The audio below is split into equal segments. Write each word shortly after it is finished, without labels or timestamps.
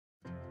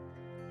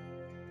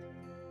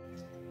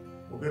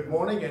Well, good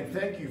morning, and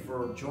thank you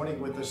for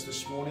joining with us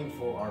this morning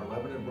for our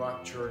Lebanon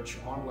Rock Church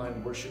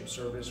online worship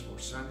service for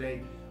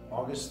Sunday,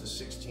 August the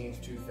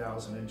 16th,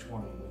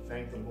 2020. We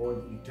thank the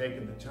Lord that you've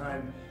taken the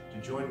time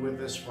to join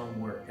with us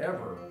from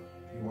wherever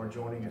you are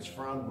joining us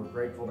from. We're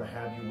grateful to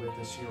have you with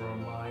us here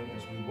online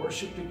as we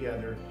worship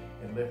together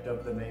and lift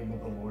up the name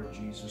of the Lord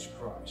Jesus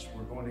Christ.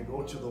 We're going to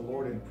go to the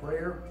Lord in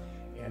prayer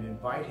and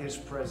invite His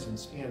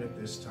presence in at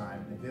this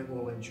time, and then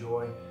we'll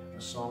enjoy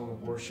a song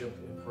of worship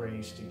and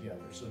praise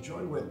together. So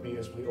join with me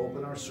as we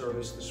open our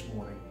service this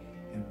morning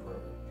in prayer.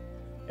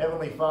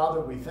 Heavenly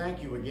Father, we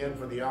thank you again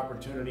for the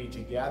opportunity to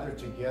gather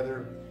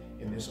together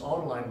in this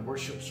online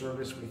worship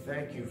service. We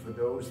thank you for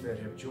those that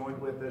have joined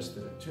with us,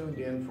 that have tuned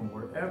in from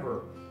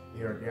wherever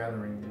they are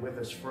gathering with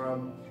us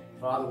from.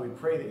 Father, we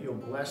pray that you'll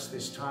bless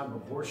this time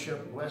of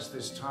worship, bless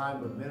this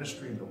time of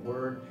ministering the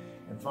word.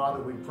 And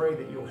Father, we pray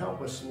that you'll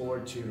help us,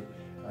 Lord, to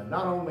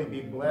not only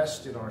be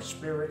blessed in our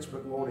spirits,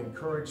 but Lord,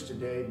 encouraged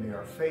today. May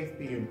our faith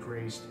be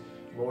increased.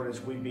 Lord,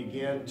 as we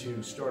begin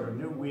to start a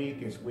new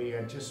week, as we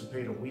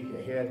anticipate a week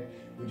ahead,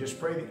 we just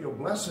pray that you'll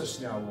bless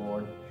us now,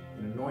 Lord,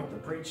 and anoint the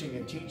preaching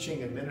and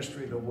teaching and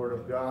ministry of the Word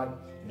of God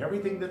and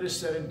everything that is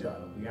said and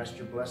done. We ask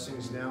your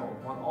blessings now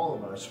upon all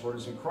of us. For it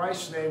is in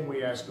Christ's name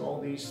we ask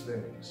all these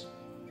things.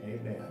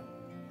 Amen.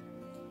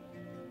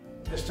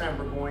 This time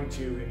we're going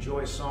to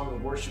enjoy a song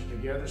of worship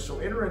together. So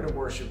enter into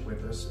worship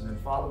with us, and then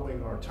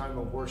following our time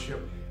of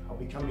worship, I'll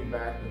be coming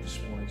back with this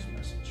morning's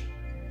message.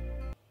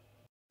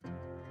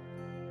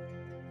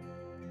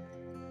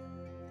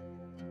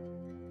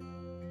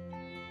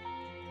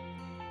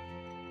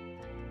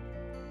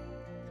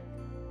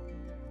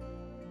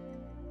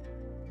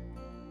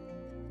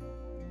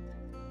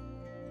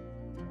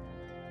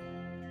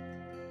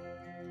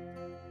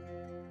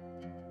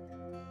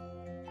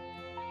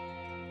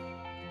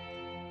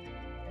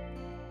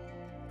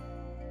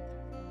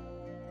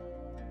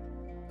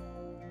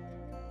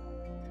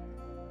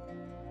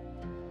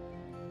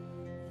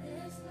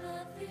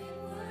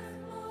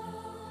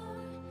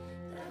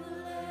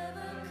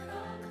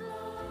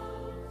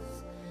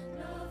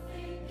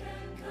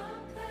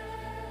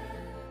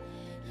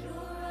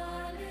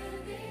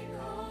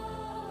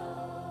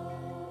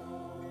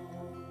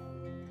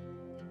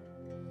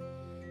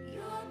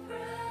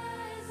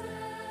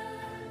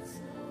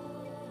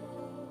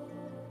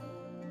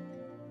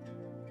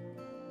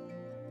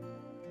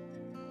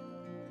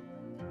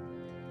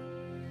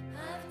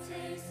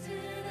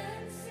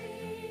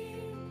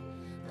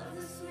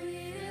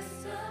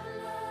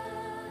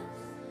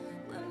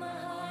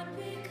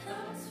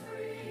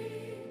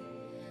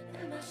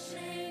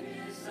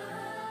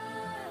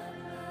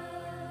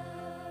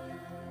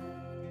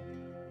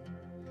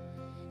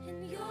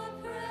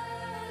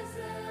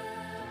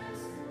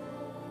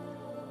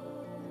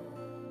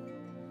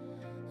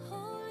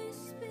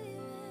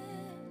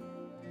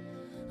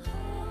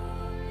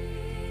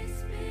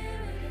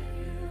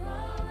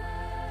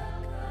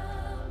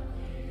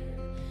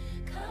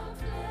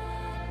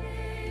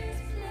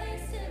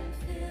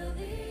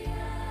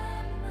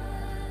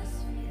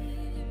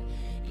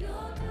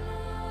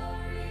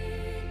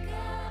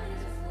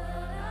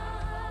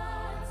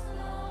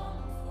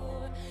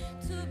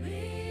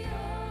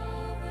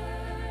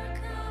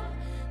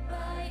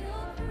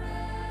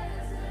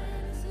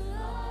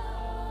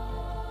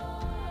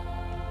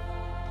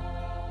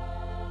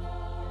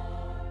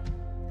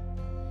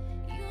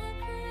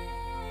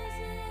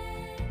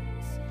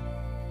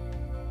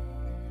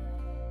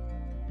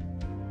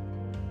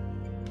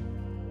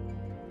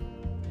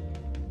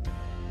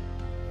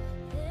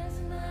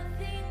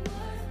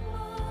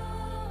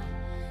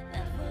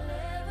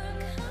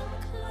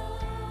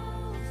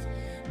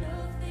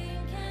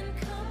 Nothing can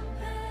compare.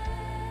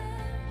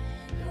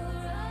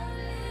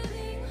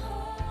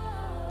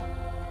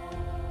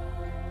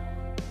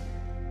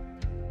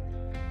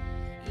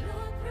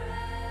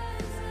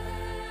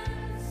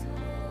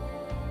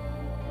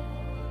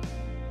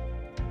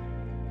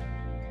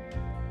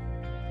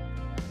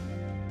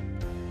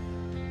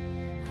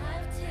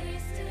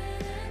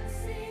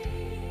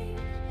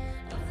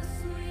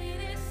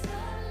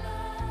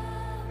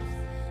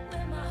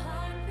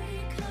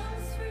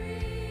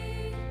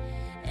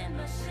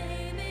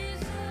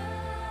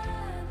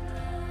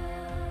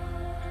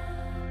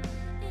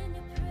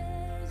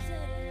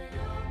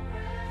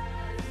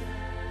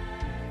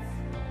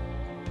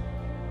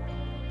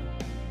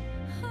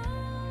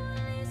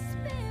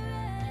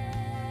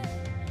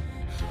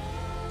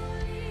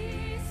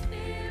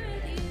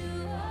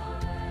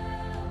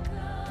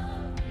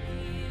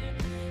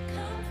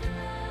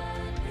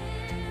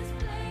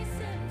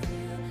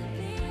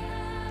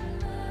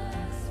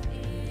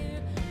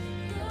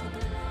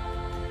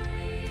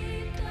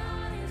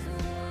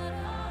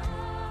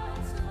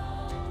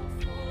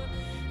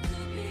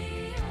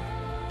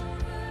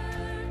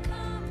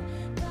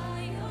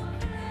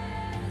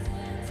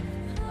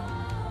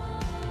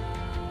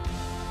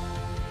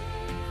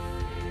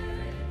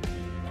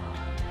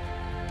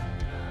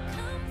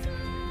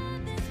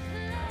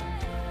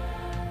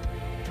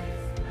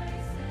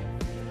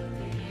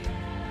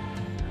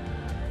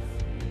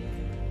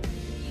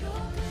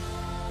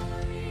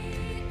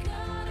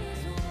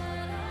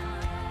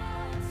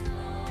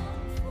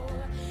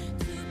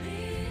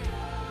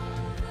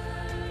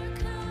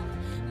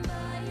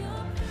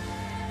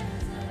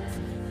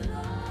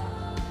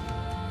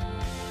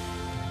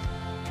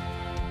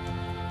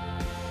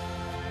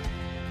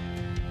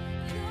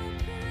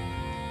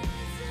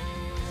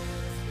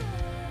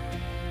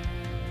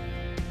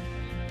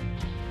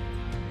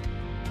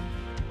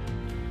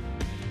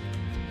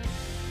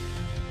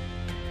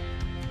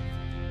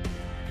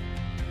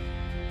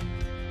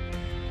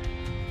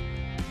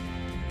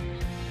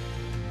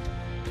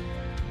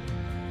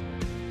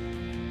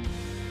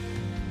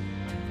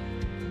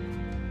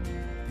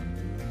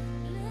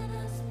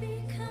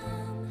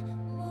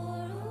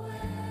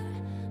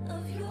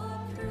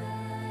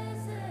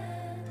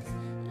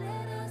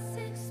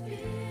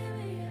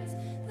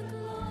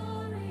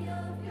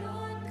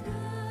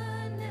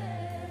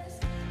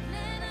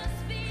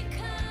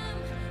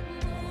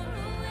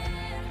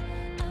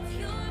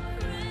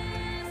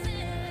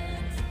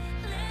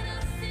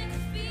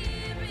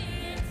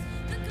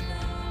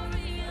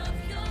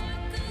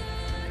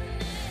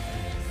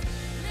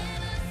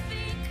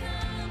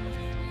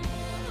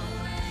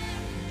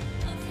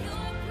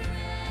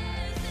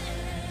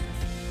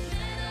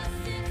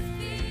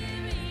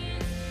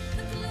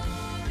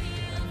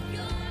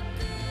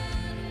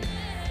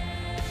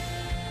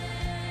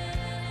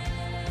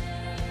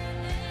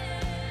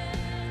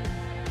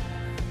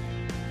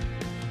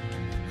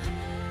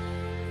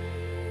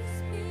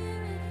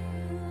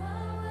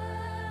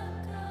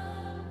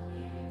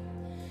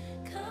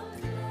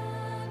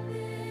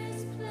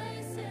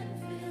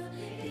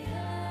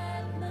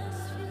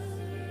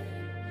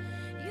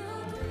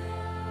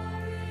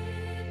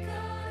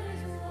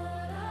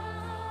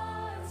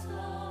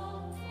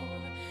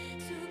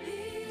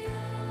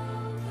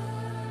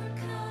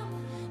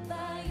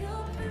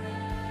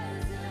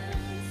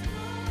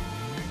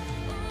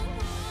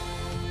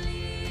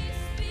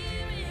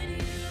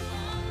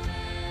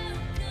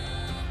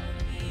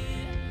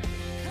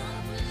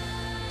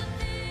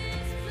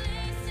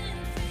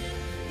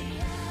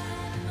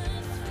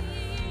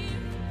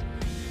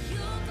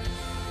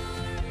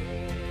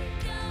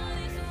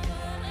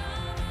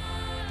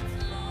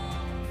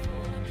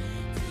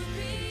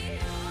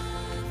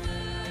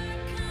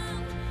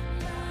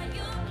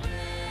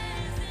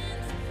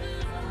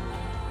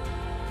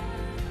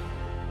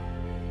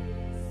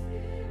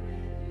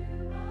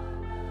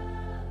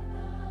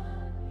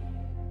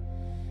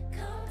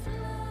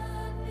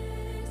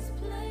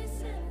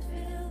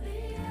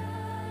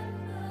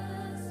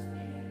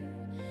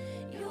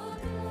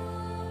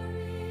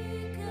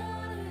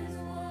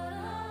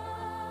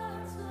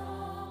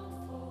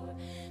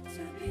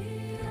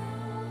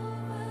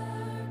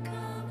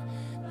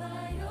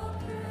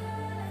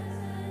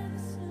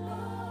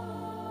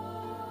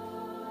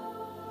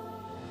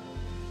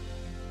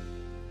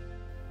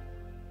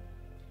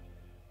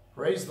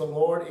 Praise the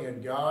Lord,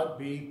 and God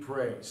be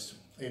praised.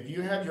 If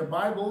you have your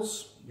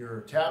Bibles, your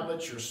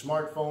tablets, your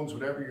smartphones,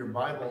 whatever your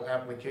Bible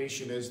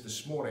application is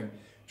this morning,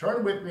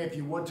 turn with me, if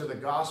you would, to the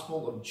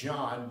Gospel of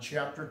John,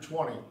 chapter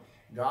 20.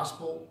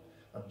 Gospel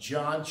of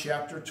John,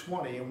 chapter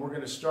 20, and we're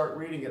going to start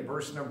reading at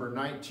verse number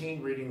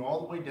 19, reading all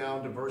the way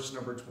down to verse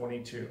number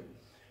 22.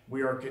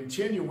 We are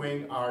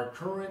continuing our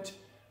current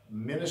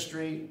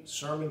ministry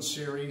sermon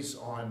series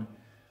on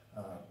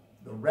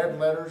the red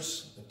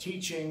letters, the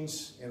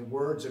teachings and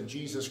words of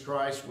Jesus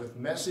Christ, with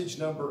message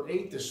number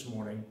 8 this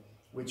morning,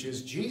 which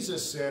is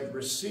Jesus said,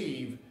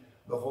 receive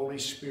the Holy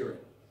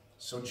Spirit.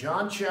 So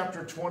John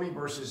chapter 20,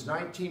 verses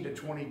 19 to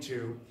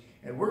 22,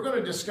 and we're going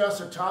to discuss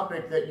a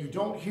topic that you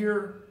don't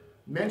hear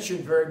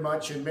mentioned very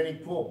much in many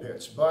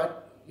pulpits,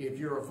 but if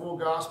you're a full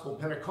gospel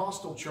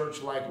Pentecostal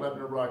church like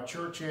Lebanon Rock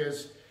Church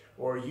is,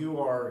 or you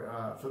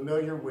are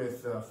familiar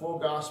with full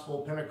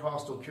gospel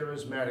Pentecostal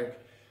charismatic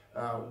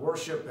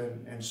worship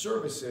and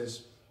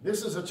services,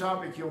 this is a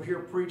topic you'll hear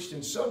preached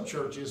in some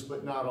churches,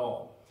 but not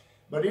all.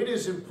 But it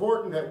is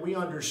important that we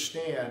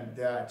understand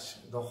that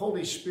the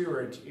Holy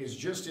Spirit is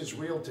just as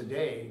real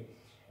today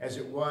as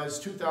it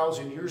was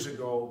 2,000 years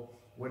ago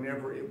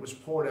whenever it was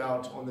poured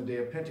out on the day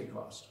of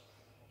Pentecost.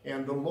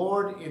 And the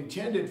Lord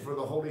intended for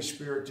the Holy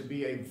Spirit to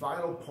be a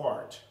vital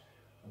part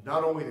of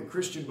not only the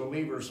Christian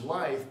believer's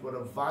life, but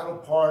a vital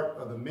part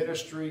of the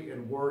ministry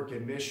and work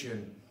and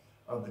mission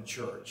of the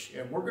church.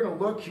 And we're going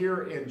to look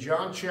here in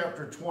John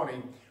chapter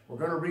 20. We're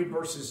going to read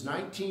verses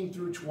 19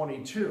 through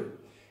 22.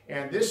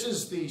 And this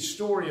is the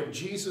story of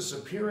Jesus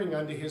appearing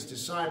unto his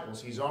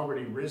disciples. He's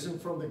already risen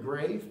from the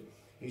grave.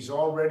 He's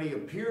already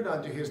appeared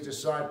unto his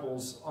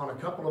disciples on a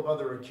couple of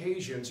other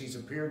occasions. He's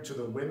appeared to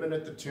the women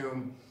at the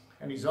tomb,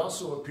 and he's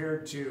also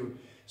appeared to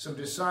some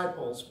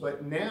disciples.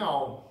 But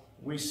now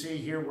we see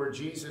here where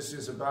Jesus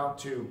is about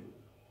to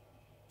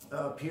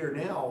appear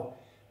now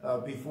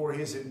before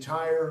his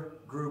entire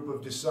group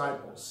of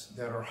disciples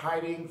that are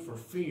hiding for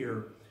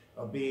fear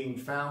of being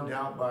found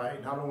out by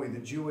not only the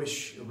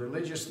Jewish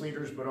religious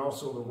leaders, but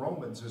also the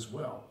Romans as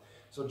well.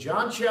 So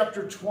John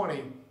chapter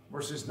 20,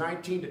 verses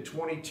 19 to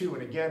 22.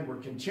 And again, we're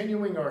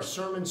continuing our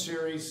sermon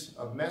series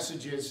of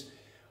messages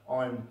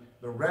on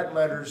the red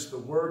letters, the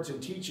words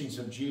and teachings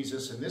of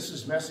Jesus. And this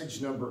is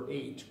message number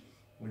 8,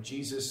 when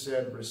Jesus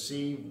said,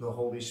 receive the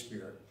Holy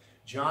Spirit.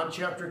 John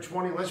chapter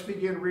 20, let's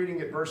begin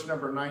reading at verse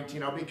number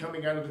 19. I'll be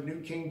coming out of the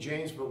New King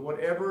James, but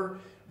whatever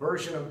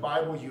version of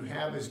Bible you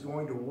have is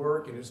going to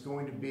work and is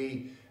going to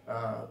be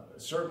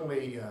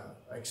certainly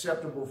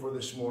acceptable for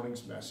this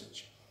morning's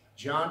message.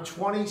 John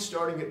 20,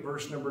 starting at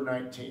verse number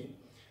 19.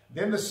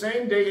 Then the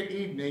same day at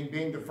evening,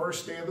 being the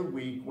first day of the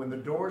week, when the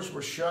doors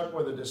were shut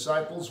where the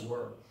disciples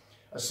were,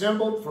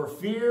 assembled for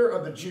fear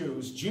of the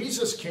Jews,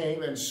 Jesus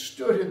came and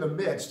stood in the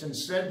midst and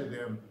said to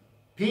them,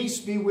 peace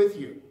be with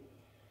you.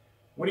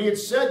 When he had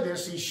said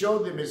this, he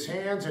showed them his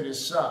hands and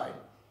his side.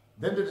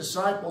 Then the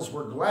disciples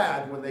were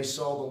glad when they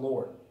saw the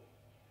Lord.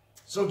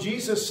 So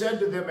Jesus said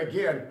to them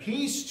again,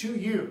 peace to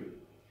you.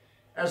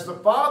 As the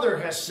Father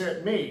has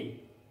sent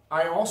me,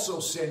 I also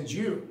send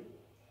you.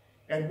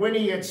 And when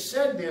he had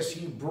said this,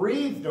 he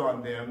breathed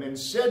on them and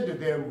said to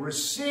them,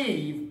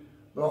 receive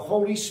the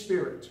Holy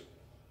Spirit.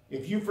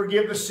 If you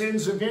forgive the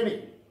sins of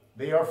any,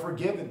 they are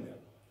forgiven them.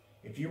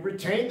 If you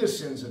retain the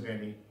sins of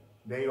any,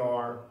 they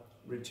are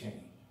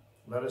retained.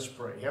 Let us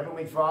pray.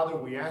 Heavenly Father,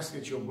 we ask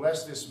that you'll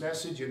bless this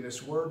message and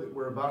this word that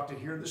we're about to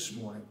hear this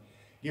morning.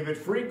 Give it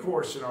free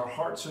course in our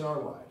hearts and our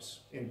lives.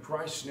 In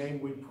Christ's name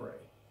we pray.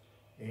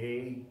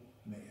 Amen.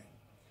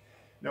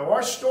 Now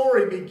our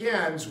story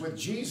begins with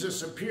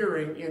Jesus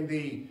appearing in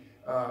the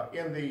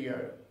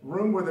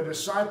room where the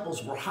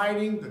disciples were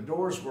hiding. The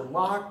doors were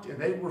locked and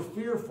they were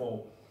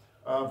fearful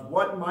of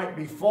what might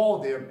befall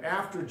them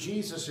after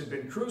Jesus had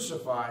been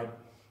crucified.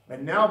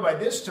 And now by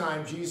this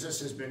time, Jesus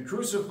has been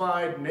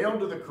crucified,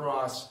 nailed to the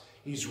cross.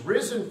 He's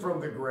risen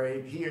from the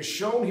grave. He has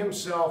shown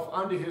himself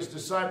unto his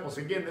disciples.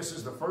 Again, this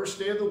is the first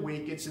day of the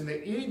week. It's in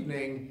the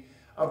evening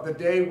of the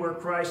day where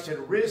Christ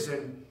had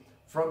risen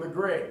from the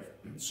grave.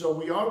 So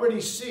we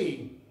already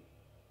see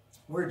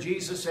where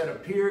Jesus had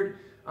appeared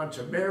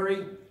unto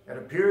Mary, had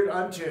appeared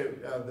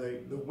unto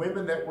the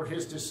women that were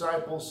his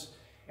disciples,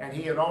 and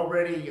he had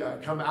already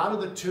come out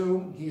of the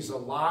tomb. He's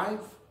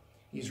alive.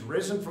 He's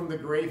risen from the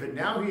grave, and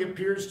now he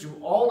appears to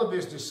all of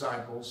his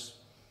disciples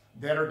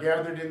that are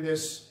gathered in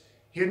this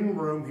hidden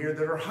room here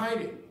that are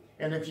hiding.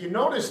 And if you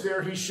notice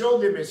there, he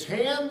showed them his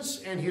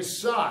hands and his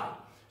side.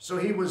 So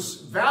he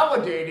was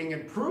validating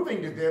and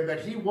proving to them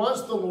that he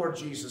was the Lord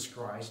Jesus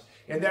Christ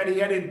and that he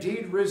had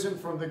indeed risen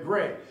from the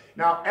grave.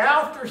 Now,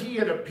 after he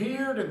had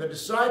appeared and the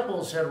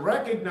disciples had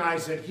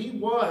recognized that he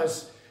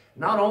was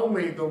not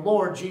only the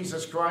Lord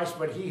Jesus Christ,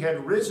 but he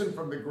had risen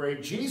from the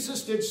grave,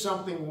 Jesus did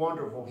something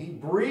wonderful. He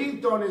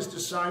breathed on his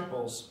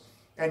disciples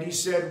and he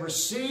said,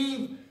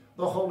 receive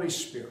the Holy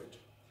Spirit.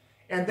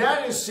 And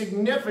that is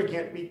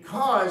significant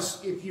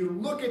because if you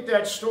look at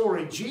that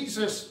story,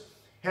 Jesus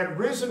had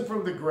risen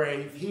from the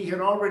grave. He had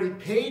already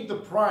paid the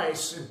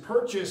price and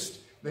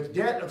purchased the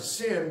debt of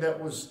sin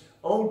that was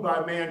owed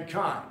by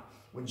mankind.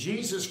 When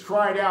Jesus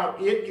cried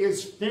out, "It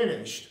is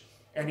finished,"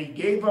 and he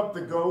gave up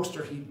the ghost,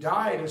 or he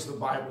died, as the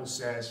Bible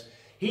says,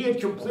 he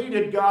had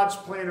completed God's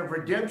plan of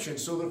redemption.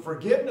 So the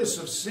forgiveness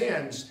of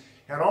sins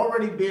had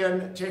already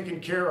been taken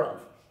care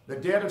of. The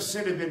debt of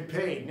sin had been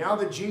paid. Now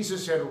that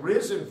Jesus had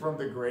risen from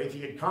the grave,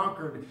 he had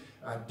conquered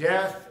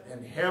death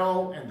and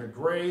hell and the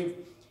grave.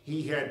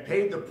 He had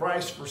paid the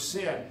price for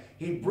sin.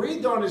 He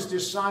breathed on his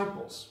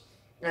disciples.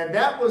 And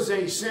that was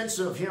a sense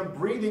of him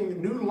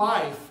breathing new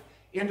life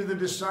into the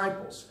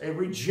disciples. A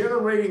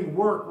regenerating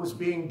work was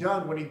being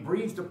done when he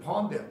breathed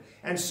upon them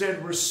and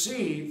said,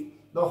 "Receive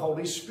the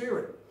Holy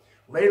Spirit."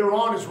 Later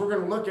on, as we're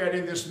going to look at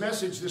in this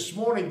message this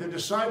morning, the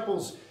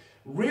disciples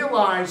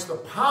realized the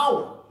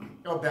power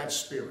of that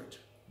Spirit.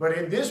 But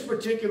in this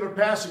particular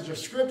passage of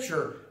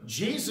Scripture,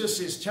 Jesus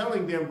is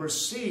telling them,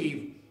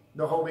 receive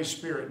the Holy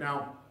Spirit.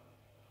 Now,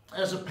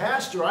 as a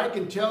pastor, I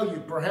can tell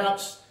you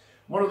perhaps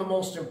one of the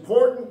most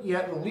important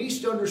yet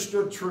least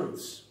understood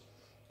truths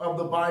of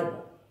the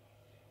Bible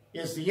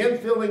is the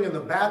infilling and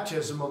the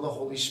baptism of the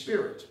Holy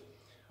Spirit.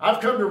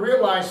 I've come to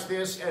realize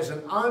this as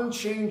an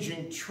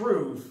unchanging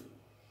truth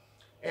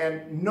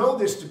and know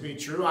this to be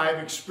true. I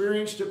have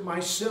experienced it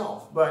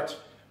myself, but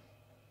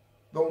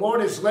the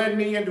Lord has led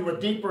me into a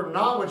deeper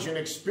knowledge and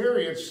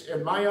experience,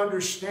 and my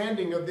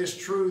understanding of this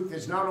truth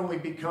has not only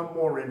become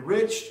more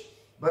enriched,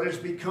 but has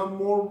become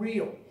more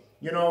real.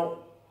 You know,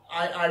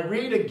 I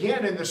read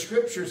again in the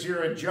Scriptures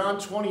here in John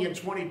 20 and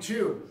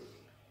 22,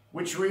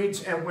 which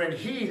reads, "And when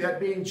he," that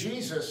being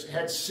Jesus,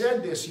 "had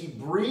said this, he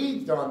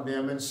breathed on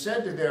them and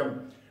said to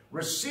them,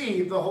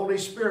 'Receive the Holy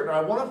Spirit.'" Now,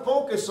 I want to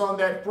focus on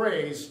that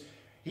phrase,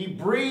 he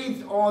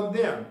breathed on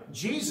them.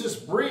 Jesus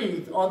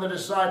breathed on the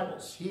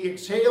disciples. He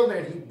exhaled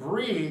and he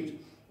breathed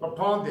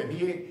upon them.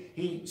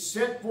 He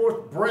sent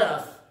forth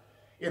breath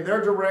in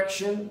their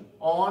direction,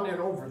 on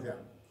and over them.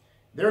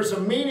 There's a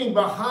meaning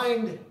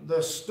behind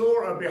this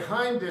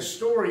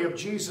story of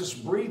Jesus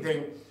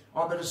breathing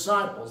on the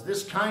disciples.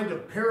 This kind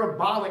of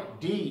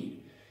parabolic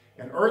deed,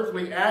 an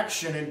earthly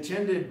action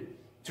intended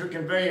to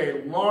convey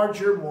a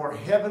larger, more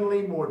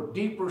heavenly, more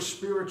deeper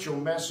spiritual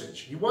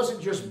message. He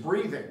wasn't just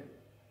breathing.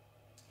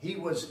 He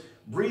was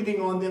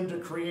breathing on them to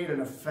create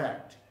an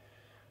effect.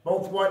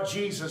 Both what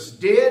Jesus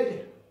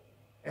did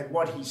and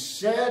what he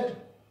said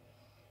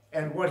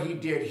and what he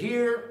did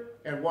here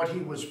and what he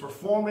was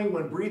performing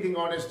when breathing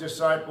on his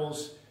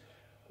disciples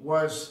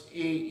was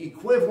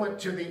equivalent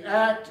to the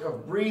act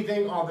of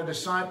breathing on the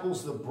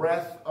disciples the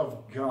breath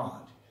of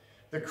God.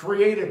 The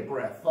creative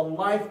breath, the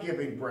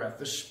life-giving breath,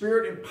 the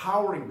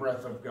spirit-empowering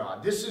breath of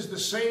God. This is the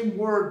same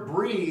word,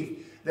 breathe,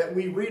 that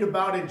we read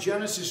about in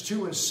Genesis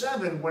 2 and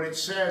 7 when it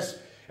says,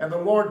 "And the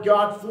Lord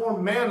God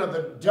formed man of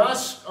the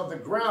dust of the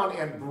ground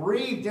and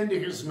breathed into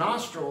his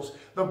nostrils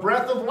the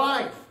breath of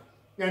life.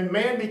 And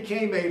man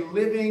became a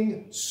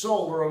living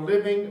soul," or a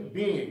living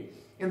being.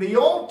 In the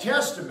Old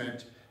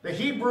Testament, the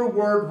Hebrew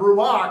word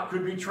ruach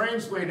could be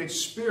translated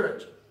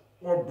spirit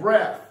or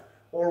breath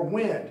or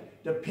wind,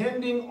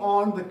 depending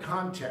on the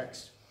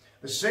context.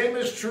 The same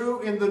is true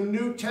in the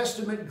New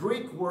Testament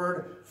Greek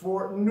word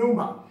for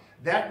pneuma.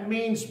 That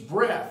means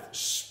breath,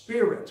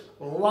 spirit,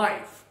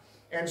 life.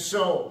 And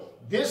so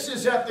this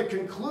is at the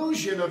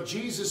conclusion of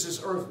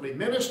Jesus' earthly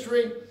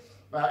ministry,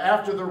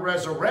 after the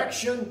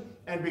resurrection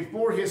and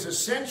before his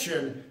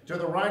ascension to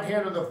the right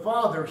hand of the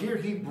Father. Here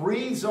he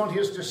breathes on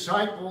his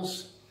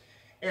disciples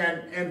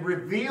and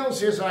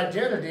reveals his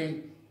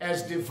identity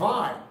as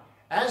divine,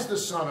 as the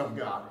Son of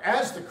God,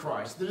 as the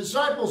Christ. The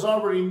disciples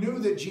already knew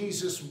that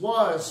Jesus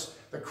was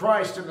the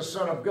Christ and the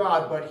Son of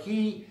God, but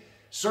he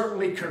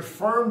certainly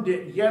confirmed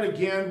it yet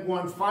again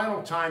one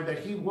final time that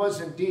he was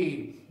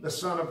indeed the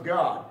Son of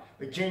God,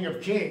 the King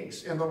of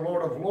Kings and the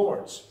Lord of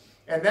Lords.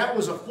 And that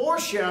was a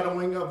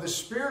foreshadowing of the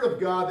Spirit of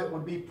God that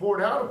would be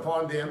poured out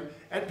upon them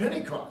at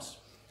Pentecost.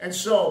 And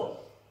so,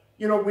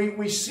 you know,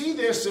 we see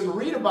this and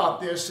read about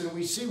this, and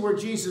we see where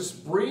Jesus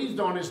breathed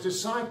on his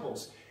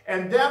disciples.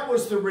 And that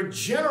was the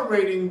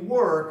regenerating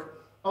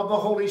work of the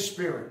Holy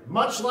Spirit.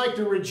 Much like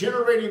the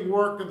regenerating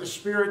work of the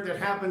Spirit that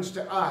happens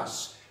to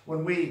us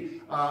when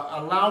we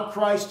allow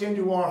Christ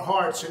into our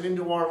hearts and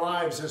into our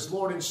lives as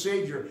Lord and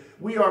Savior.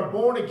 We are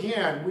born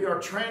again. We are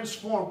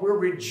transformed. We're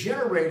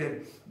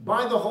regenerated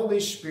by the Holy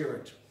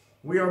Spirit.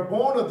 We are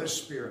born of the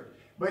Spirit.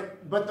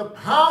 But the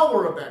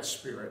power of that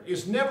Spirit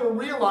is never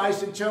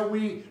realized until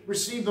we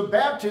receive the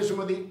baptism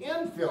or the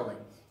infilling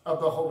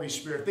of the Holy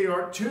Spirit. They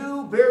are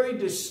two very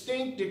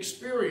distinct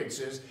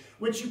experiences,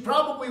 which you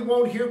probably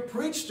won't hear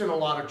preached in a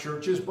lot of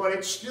churches, but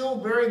it's still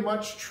very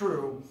much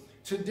true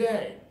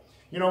today.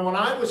 You know, when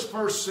I was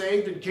first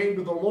saved and came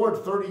to the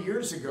Lord 30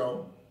 years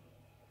ago,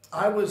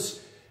 I was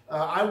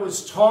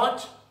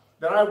taught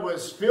that I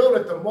was filled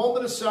at the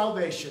moment of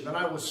salvation, that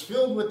I was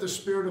filled with the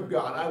Spirit of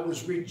God. I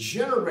was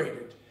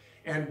regenerated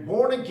and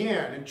born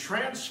again and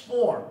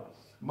transformed.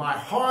 My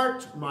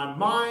heart, my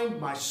mind,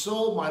 my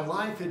soul, my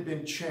life had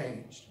been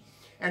changed.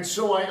 And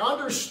so I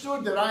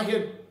understood that I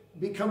had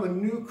become a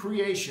new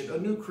creation, a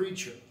new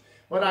creature.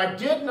 But I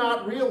did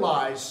not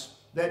realize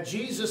that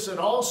Jesus had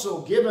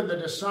also given the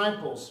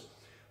disciples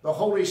the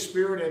Holy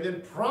Spirit and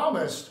then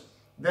promised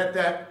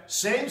that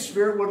same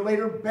Spirit would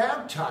later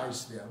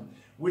baptize them,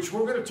 which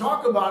we're going to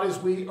talk about as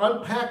we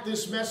unpack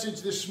this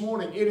message this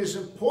morning. It is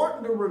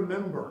important to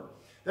remember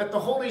that the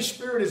Holy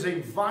Spirit is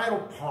a vital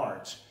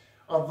part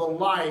of the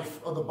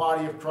life of the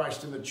body of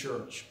Christ in the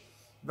church.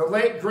 The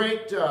late,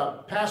 great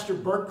Pastor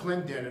Bert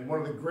Clendon,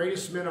 one of the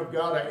greatest men of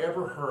God I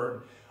ever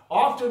heard,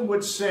 often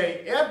would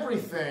say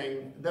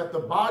everything that the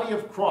body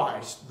of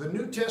Christ, the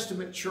New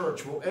Testament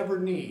church, will ever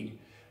need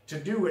to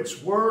do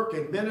its work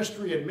and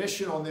ministry and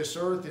mission on this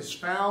earth is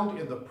found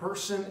in the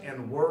person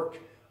and work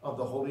of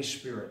the Holy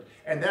Spirit.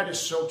 And that is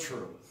so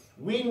true.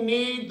 We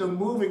need the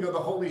moving of the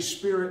Holy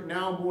Spirit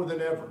now more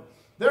than ever.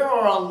 There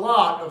are a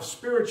lot of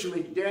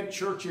spiritually dead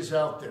churches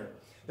out there.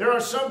 There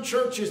are some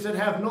churches that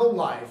have no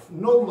life,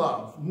 no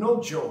love,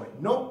 no joy,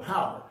 no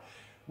power.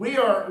 We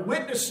are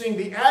witnessing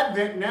the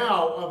advent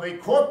now of a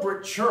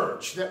corporate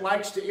church that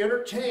likes to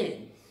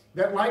entertain,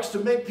 that likes to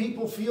make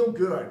people feel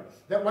good,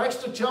 that likes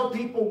to tell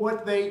people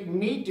what they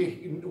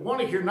want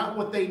to hear, not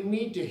what they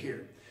need to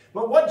hear.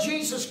 But what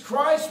Jesus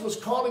Christ was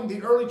calling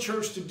the early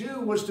church to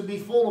do was to be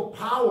full of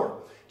power,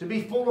 to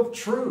be full of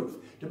truth,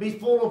 to be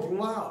full of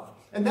love.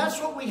 And that's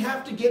what we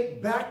have to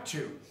get back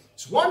to.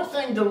 It's one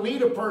thing to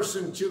lead a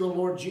person to the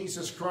Lord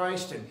Jesus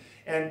Christ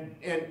and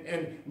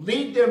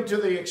lead them to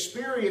the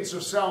experience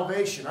of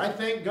salvation. I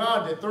thank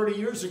God that 30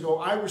 years ago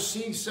I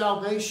received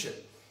salvation.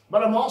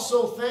 But I'm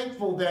also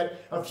thankful that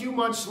a few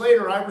months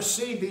later I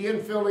received the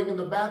infilling and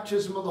the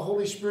baptism of the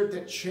Holy Spirit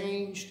that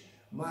changed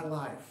my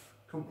life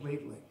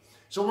completely.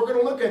 So we're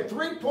going to look at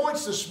 3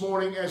 points this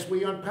morning as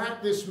we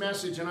unpack this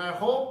message, and I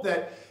hope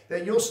that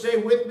you'll stay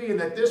with me and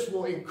that this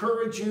will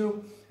encourage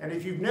you. And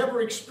if you've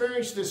never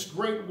experienced this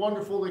great,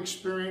 wonderful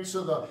experience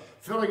of the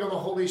filling of the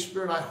Holy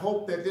Spirit, I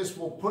hope that this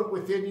will put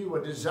within you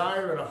a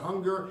desire and a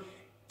hunger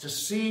to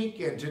seek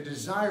and to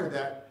desire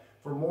that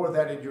for more of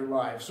that in your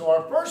life. So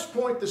our first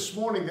point this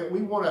morning that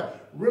we want to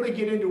really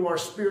get into our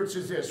spirits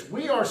is this.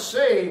 We are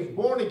saved,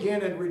 born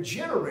again, and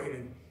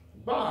regenerated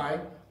by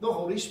the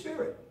Holy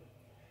Spirit.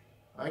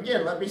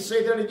 Again, let me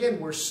say that again.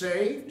 We're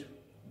saved,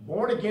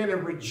 born again,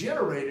 and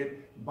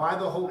regenerated by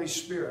the Holy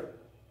Spirit.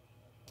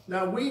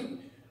 Now, we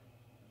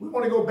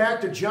want to go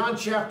back to John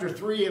chapter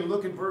 3 and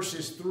look at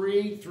verses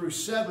 3 through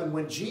 7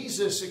 when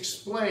Jesus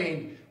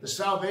explained the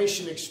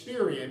salvation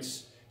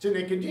experience to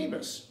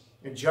Nicodemus.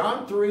 In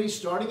John 3,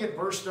 starting at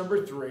verse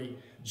number 3,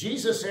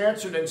 Jesus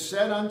answered and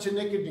said unto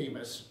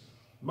Nicodemus,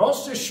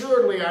 Most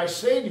assuredly I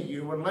say to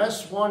you,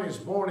 unless one is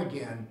born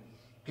again,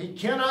 he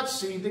cannot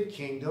see the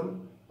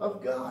kingdom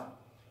of God.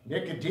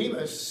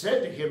 Nicodemus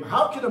said to him,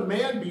 How can a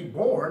man be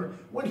born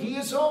when he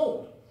is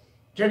old?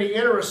 Can he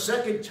enter a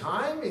second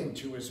time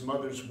into his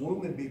mother's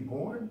womb and be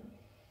born?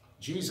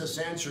 Jesus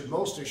answered,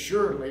 Most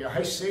assuredly,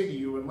 I say to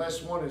you,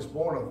 unless one is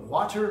born of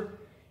water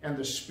and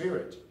the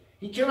Spirit,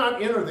 he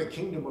cannot enter the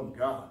kingdom of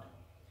God.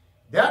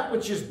 That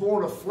which is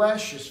born of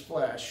flesh is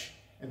flesh,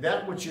 and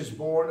that which is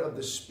born of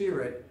the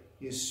Spirit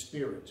is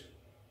spirit.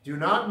 Do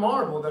not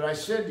marvel that I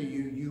said to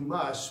you, you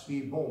must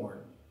be born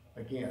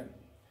again.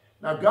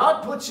 Now,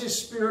 God puts his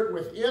Spirit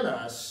within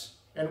us,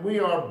 and we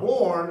are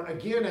born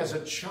again as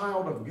a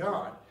child of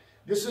God.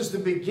 This is the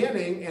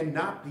beginning and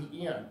not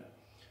the end.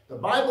 The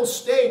Bible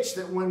states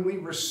that when we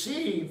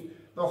receive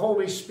the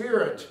Holy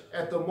Spirit,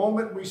 at the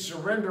moment we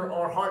surrender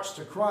our hearts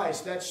to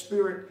Christ, that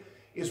Spirit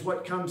is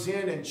what comes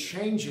in and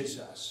changes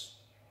us.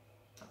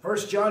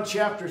 1 John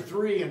chapter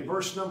 3 and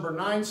verse number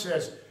 9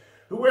 says,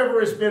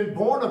 Whoever has been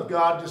born of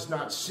God does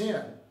not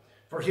sin,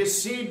 for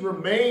his seed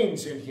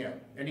remains in him,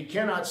 and he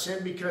cannot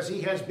sin because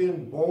he has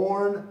been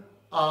born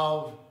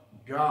of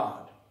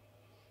God.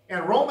 In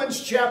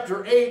Romans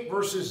chapter 8,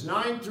 verses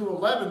 9 through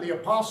 11, the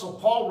Apostle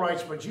Paul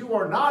writes, But you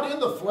are not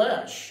in the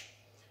flesh,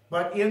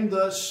 but in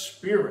the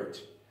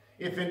Spirit,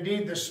 if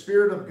indeed the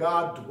Spirit of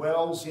God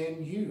dwells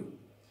in you.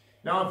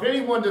 Now, if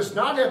anyone does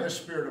not have the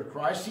Spirit of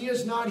Christ, he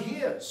is not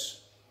his.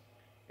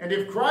 And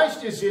if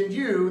Christ is in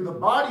you, the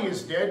body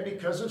is dead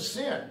because of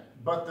sin,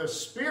 but the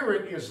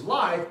Spirit is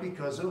life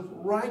because of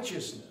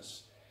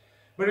righteousness.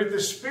 But if the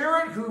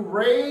Spirit who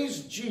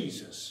raised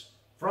Jesus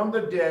from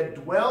the dead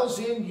dwells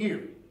in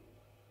you,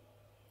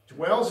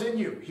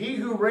 he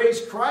who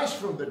raised Christ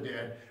from the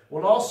dead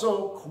will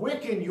also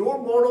quicken your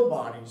mortal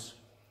bodies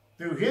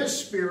through his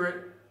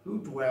Spirit who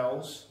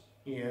dwells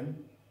in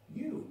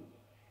you.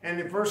 And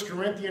in 1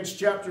 Corinthians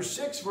chapter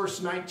 6,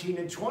 verse 19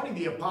 and 20,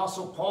 the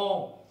Apostle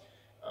Paul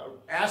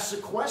asks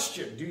a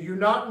question. Do you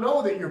not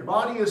know that your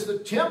body is the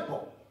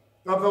temple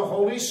of the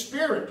Holy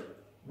Spirit,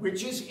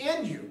 which is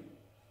in you,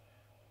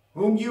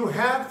 whom you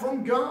have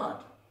from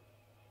God?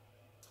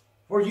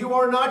 For you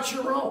are not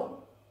your own,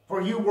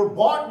 for you were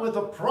bought with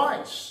a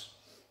price.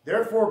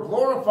 Therefore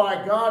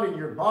glorify God in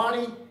your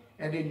body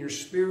and in your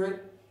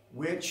spirit,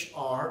 which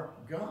are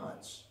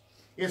God's.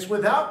 It's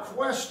without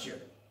question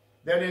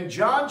that in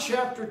John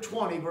chapter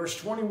 20, verse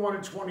 21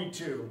 and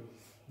 22,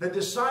 the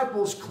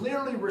disciples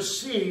clearly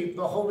received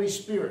the Holy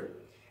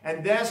Spirit.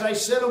 And as I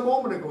said a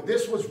moment ago,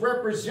 this was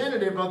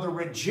representative of the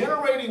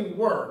regenerating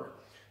work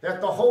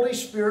that the Holy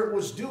Spirit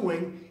was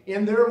doing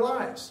in their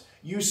lives.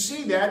 You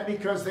see that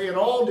because they had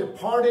all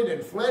departed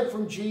and fled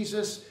from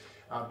Jesus.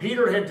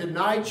 Peter had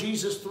denied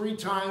Jesus 3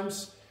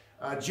 times.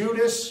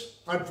 Judas,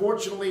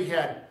 unfortunately,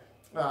 had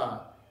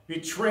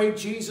betrayed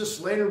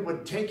Jesus, later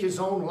would take his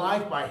own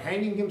life by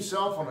hanging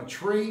himself on a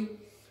tree.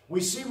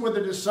 We see where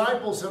the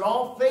disciples had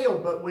all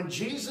failed, but when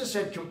Jesus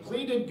had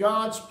completed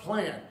God's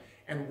plan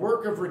and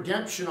work of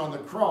redemption on the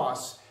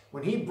cross,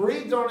 when he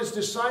breathed on his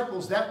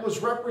disciples, that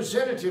was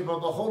representative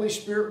of the Holy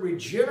Spirit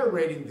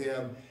regenerating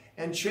them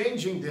and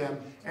changing them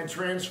and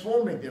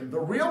transforming them. The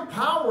real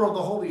power of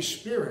the Holy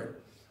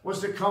Spirit was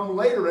to come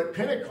later at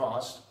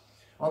Pentecost,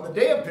 on the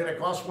day of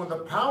Pentecost, when the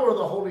power of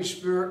the Holy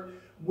Spirit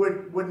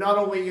would not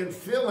only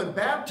infill and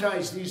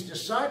baptize these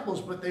disciples,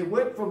 but they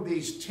went from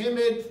these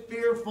timid,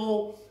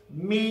 fearful,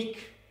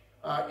 meek,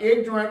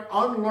 ignorant,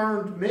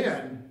 unlearned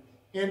men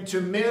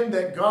into men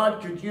that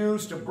God could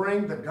use to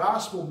bring the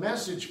gospel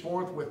message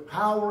forth with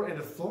power and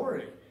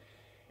authority.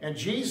 And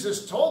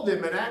Jesus told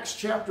them in Acts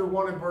chapter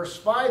 1 and verse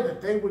 5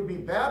 that they would be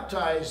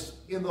baptized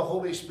in the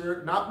Holy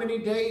Spirit not many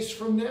days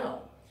from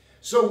now.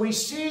 So we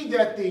see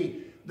that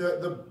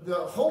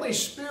the Holy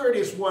Spirit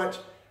is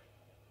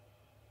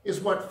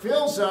what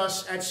fills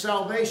us at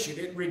salvation.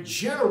 It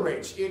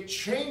regenerates. It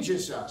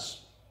changes us.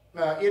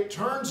 It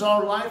turns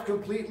our life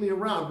completely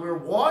around. We're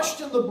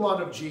washed in the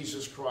blood of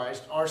Jesus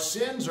Christ. Our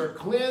sins are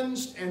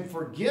cleansed and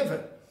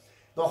forgiven.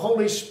 The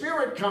Holy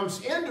Spirit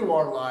comes into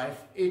our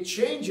life. It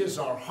changes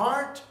our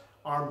heart,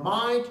 our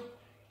mind,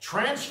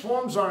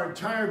 transforms our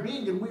entire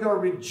being, and we are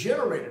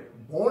regenerated,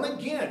 born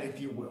again,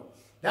 if you will.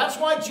 That's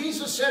why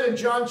Jesus said in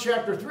John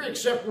chapter 3,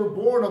 except we're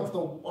born of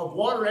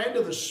water and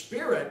of the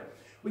Spirit,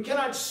 we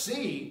cannot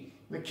see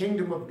the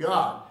kingdom of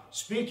God.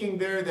 Speaking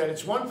there that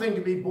it's one thing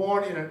to be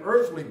born in an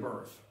earthly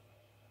birth.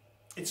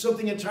 It's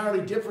something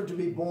entirely different to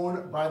be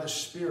born by the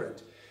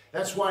Spirit.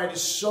 That's why it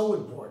is so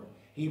important.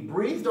 He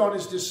breathed on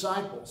his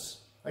disciples.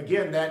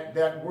 Again,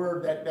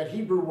 that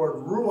Hebrew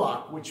word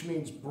ruach, which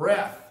means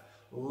breath,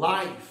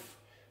 life,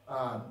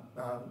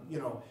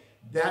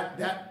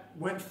 that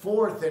went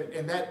forth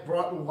and that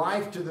brought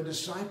life to the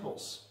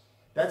disciples.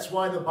 That's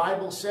why the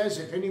Bible says,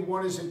 if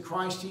anyone is in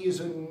Christ, he is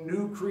a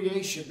new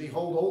creation.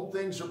 Behold, old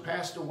things are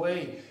passed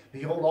away.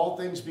 Behold, all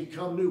things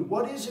become new.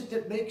 What is it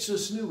that makes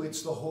us new?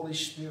 It's the Holy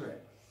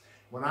Spirit.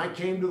 When I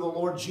came to the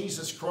Lord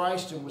Jesus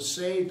Christ and was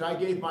saved, I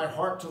gave my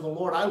heart to the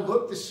Lord. I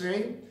looked the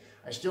same.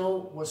 I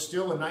was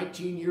still a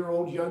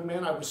 19-year-old young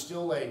man. I was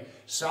still a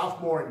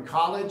sophomore in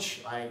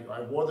college. I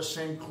wore the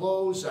same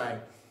clothes.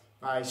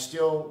 I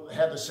still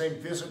had the same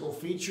physical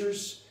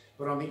features.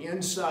 But on the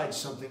inside,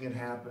 something had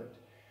happened.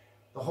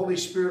 The Holy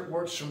Spirit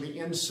works from the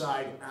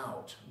inside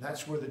out.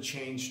 That's where the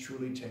change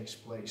truly takes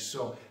place.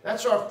 So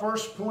that's our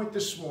first point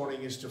this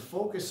morning, is to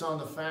focus on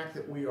the fact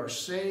that we are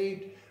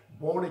saved,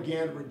 born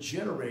again,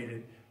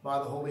 regenerated by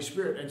the Holy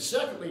Spirit. And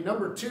secondly,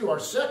 number 2, our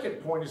second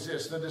point is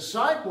this. The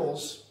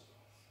disciples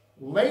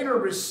later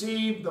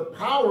received the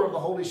power of the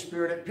Holy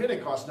Spirit at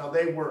Pentecost. Now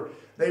they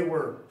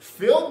were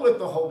filled with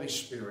the Holy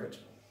Spirit,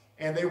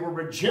 and they were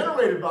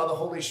regenerated by the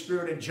Holy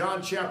Spirit in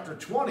John chapter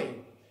 20.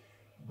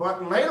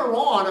 But later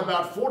on,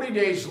 about 40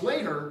 days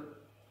later,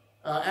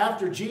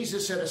 after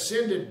Jesus had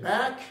ascended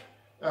back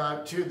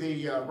to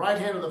the right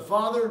hand of the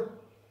Father,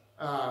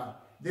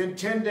 then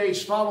 10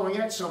 days following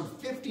that, some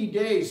 50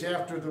 days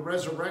after the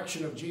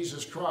resurrection of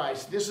Jesus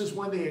Christ, this is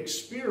when they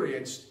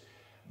experienced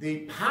the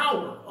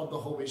power of the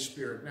Holy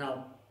Spirit.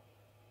 Now,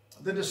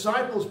 the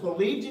disciples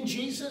believed in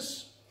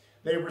Jesus.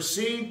 They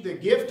received the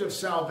gift of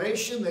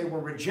salvation. They were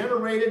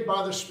regenerated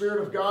by the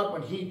Spirit of God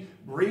when he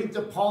breathed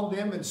upon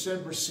them and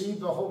said, receive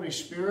the Holy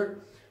Spirit.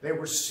 They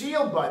were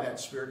sealed by that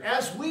Spirit,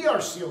 as we are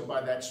sealed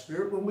by that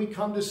Spirit when we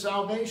come to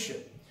salvation.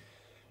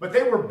 But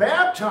they were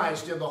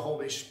baptized in the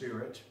Holy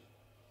Spirit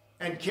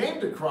and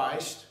came to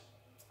Christ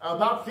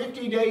about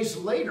 50 days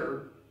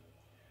later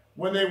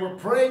when they were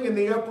praying in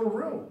the upper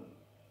room.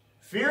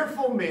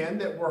 Fearful men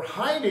that were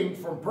hiding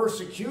from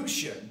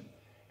persecution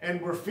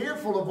and were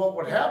fearful of what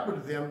would happen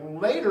to them,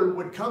 later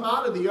would come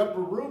out of the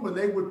upper room and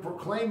they would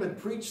proclaim and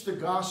preach the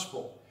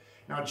gospel.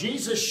 Now,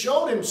 Jesus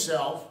showed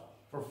himself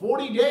for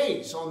 40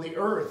 days on the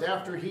earth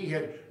after he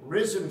had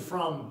risen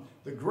from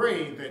the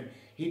grave, and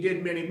he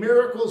did many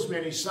miracles,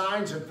 many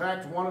signs. In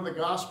fact, one of the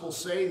Gospels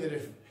say that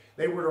if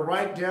they were to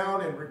write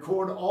down and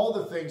record all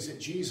the things that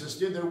Jesus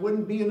did, there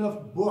wouldn't be enough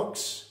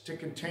books to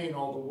contain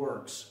all the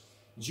works.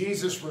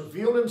 Jesus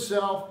revealed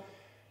himself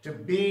to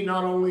be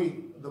not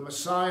only the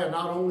Messiah,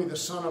 not only the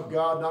Son of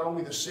God, not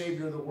only the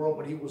Savior of the world,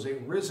 but he was a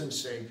risen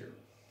Savior.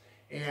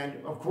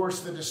 And of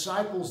course, the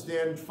disciples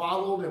then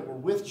followed and were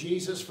with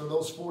Jesus for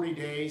those 40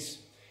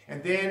 days.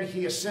 And then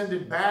he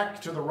ascended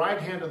back to the right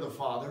hand of the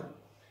Father.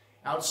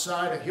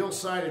 Outside a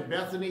hillside in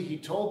Bethany, he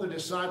told the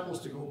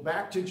disciples to go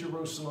back to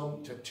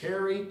Jerusalem, to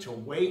tarry, to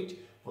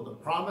wait for the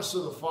promise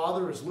of the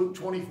Father, as Luke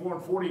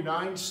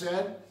 24:49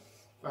 said.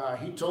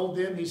 He told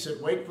them, he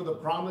said, wait for the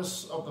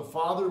promise of the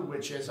Father,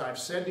 which, as I've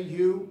said to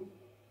you,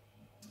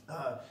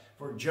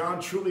 for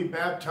John truly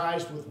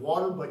baptized with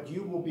water, but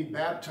you will be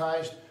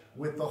baptized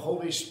with the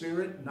Holy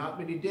Spirit not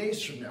many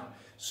days from now.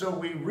 So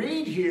we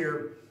read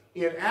here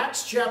in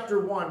Acts chapter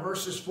 1,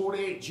 verses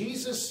 48,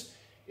 Jesus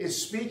is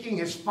speaking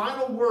his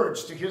final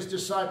words to his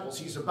disciples.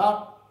 He's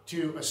about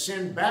to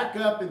ascend back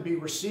up and be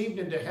received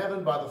into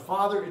heaven by the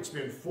Father. It's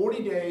been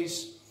 40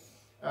 days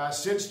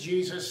since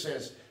Jesus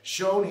has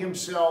shown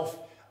himself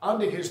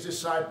unto his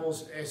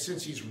disciples,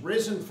 since he's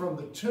risen from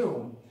the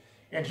tomb.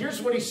 And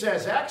here's what he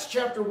says, Acts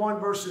chapter 1,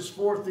 verses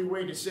 4 through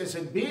 8, it says,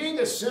 "And being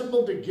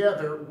assembled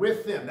together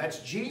with them," that's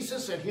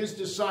Jesus and his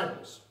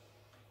disciples,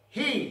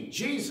 he,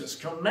 Jesus,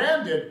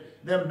 commanded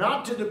them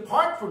not to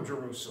depart from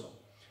Jerusalem,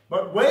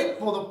 but wait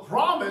for the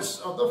promise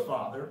of the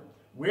Father,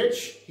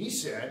 which, he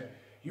said,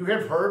 "You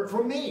have heard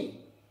from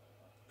me.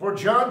 For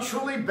John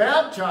truly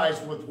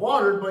baptized with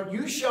water, but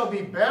you shall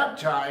be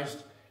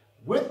baptized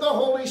with the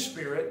Holy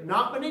Spirit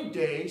not many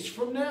days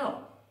from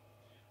now."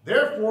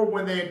 Therefore,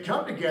 when they had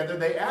come together,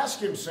 they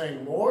asked him,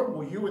 saying, "Lord,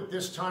 will you at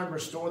this time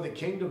restore the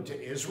kingdom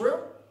to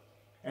Israel?"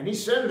 And he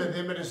said unto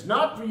them, "It is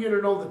not for you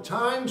to know the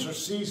times or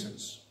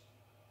seasons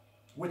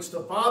which the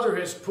Father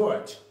has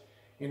put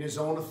in his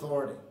own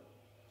authority.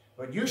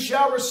 But you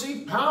shall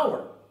receive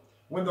power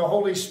when the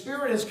Holy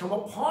Spirit has come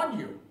upon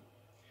you.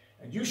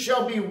 And you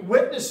shall be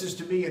witnesses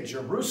to me in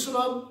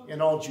Jerusalem,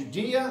 in all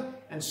Judea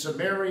and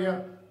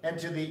Samaria, and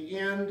to the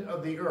end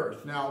of the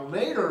earth." Now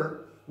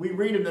later, we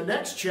read in the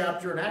next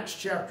chapter, in Acts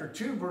chapter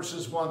 2,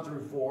 verses 1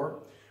 through 4,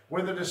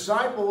 where the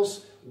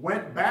disciples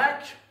went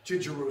back to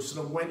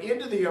Jerusalem, went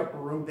into the upper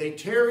room, they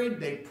tarried,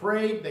 they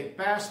prayed, they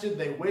fasted,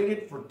 they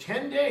waited for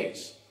 10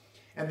 days.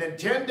 And then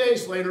 10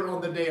 days later,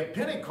 on the day of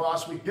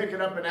Pentecost, we pick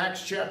it up in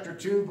Acts chapter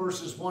 2,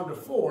 verses 1 to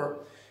 4,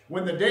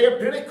 when the day of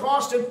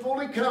Pentecost had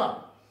fully come,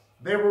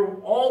 they were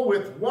all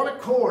with one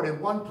accord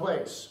in one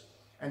place.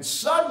 And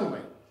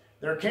suddenly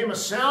there came a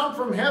sound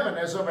from heaven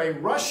as of a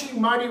rushing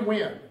mighty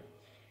wind,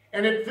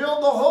 and it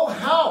filled the whole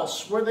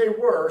house where they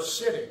were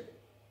sitting.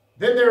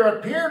 Then there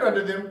appeared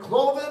unto them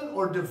cloven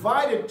or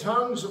divided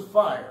tongues of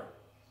fire,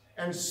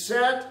 and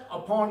sat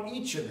upon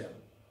each of them.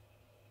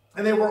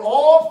 And they were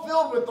all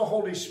filled with the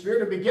Holy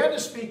Spirit, and began to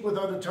speak with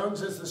other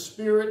tongues as the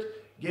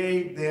Spirit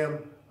gave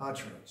them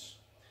utterance.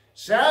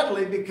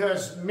 Sadly,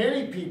 because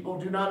many people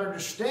do not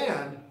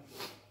understand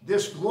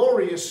this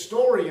glorious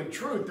story and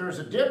truth, there's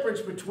a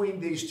difference between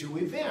these two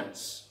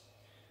events.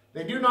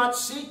 They do not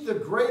seek the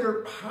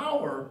greater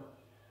power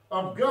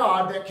of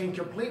God that can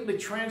completely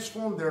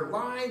transform their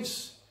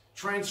lives,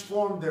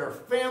 transform their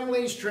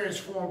families,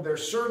 transform their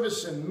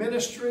service and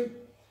ministry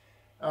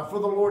for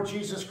the Lord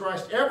Jesus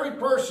Christ. Every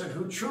person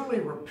who truly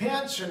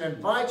repents and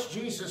invites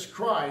Jesus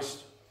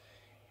Christ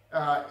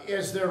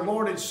as their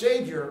Lord and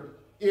Savior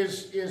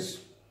is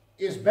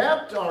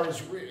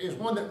baptized, is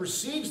one that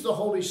receives the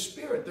Holy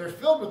Spirit. They're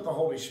filled with the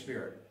Holy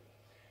Spirit.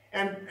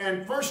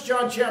 And 1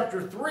 John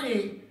chapter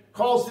 3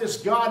 calls this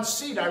God's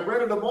seed. I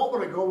read it a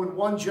moment ago in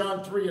 1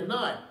 John 3 and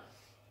 9.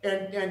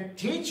 And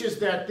teaches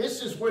that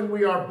this is when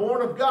we are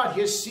born of God,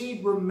 his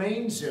seed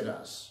remains in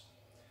us.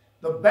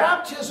 The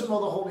baptism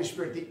of the Holy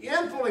Spirit, the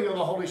infilling of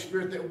the Holy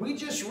Spirit that we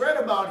just read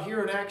about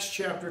here in Acts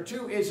chapter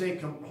 2 is a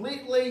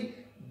completely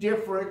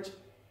different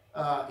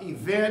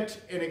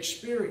event and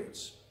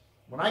experience.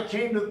 When I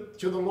came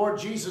to the Lord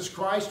Jesus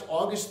Christ,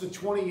 August the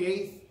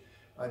 28th,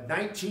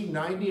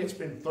 1990, it's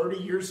been 30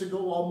 years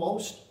ago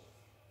almost,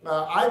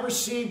 I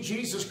received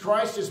Jesus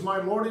Christ as my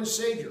Lord and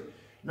Savior.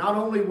 Not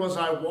only was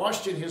I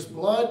washed in his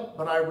blood,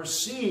 but I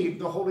received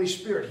the Holy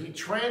Spirit. He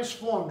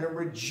transformed and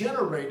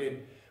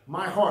regenerated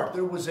my heart.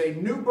 There was a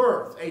new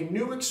birth, a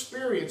new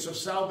experience of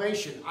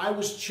salvation. I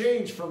was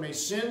changed from a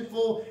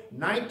sinful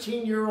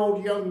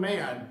 19-year-old young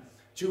man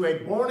to a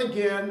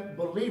born-again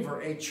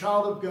believer, a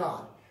child of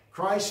God.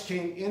 Christ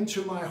came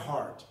into my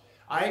heart.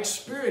 I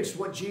experienced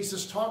what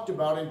Jesus talked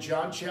about in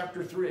John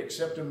chapter 3.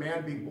 Except a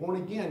man be born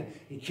again,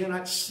 he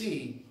cannot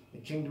see the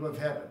kingdom of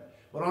heaven.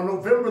 But on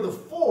November the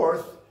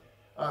 4th,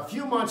 a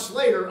few months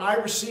later, I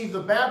received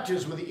the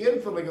baptism of the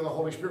infilling of the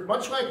Holy Spirit,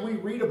 much like we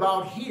read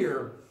about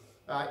here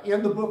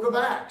in the book of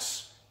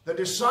Acts. The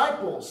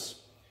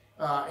disciples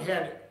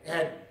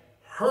had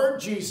heard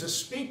Jesus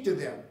speak to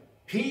them.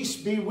 Peace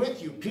be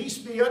with you. Peace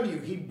be unto you.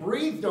 He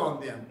breathed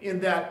on them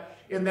in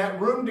that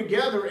room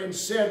together and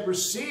said,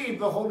 receive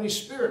the Holy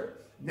Spirit.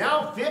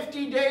 Now,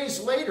 50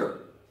 days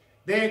later,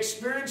 they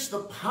experienced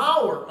the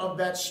power of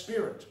that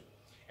Spirit.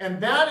 And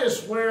that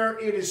is where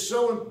it is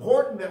so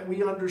important that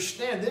we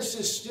understand this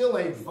is still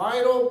a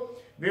vital,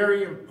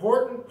 very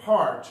important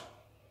part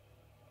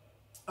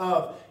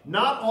of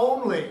not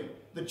only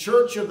the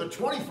church of the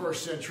 21st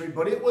century,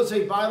 but it was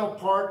a vital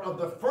part of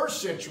the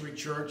first century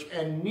church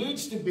and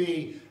needs to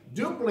be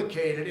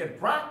duplicated and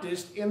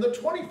practiced in the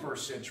 21st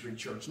century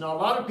church. Now, a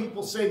lot of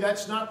people say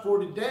that's not for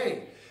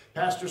today.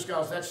 Pastor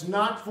Skiles, that's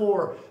not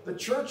for the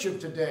church of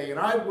today. And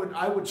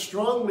I would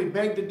strongly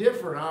beg to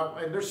differ.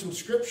 And there's some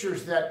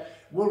scriptures that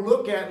we'll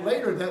look at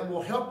later that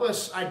will help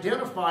us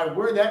identify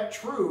where that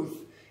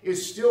truth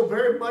is still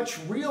very much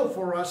real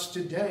for us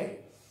today.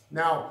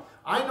 Now,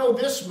 I know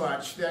this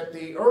much, that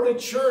the early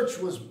church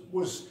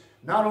was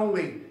not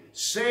only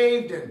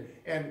saved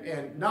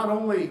and not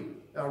only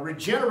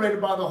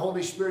regenerated by the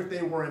Holy Spirit,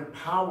 they were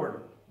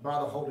empowered by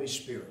the Holy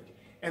Spirit.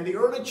 And the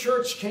early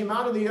church came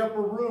out of the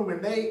upper room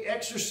and they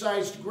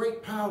exercised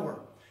great power.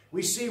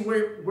 We see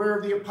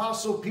where the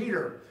Apostle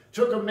Peter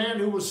took a man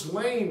who was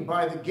lame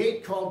by the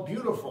gate called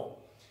Beautiful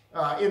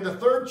in the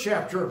 3rd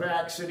chapter of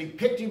Acts, and he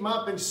picked him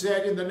up and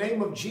said, "In the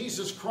name of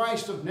Jesus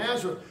Christ of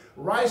Nazareth,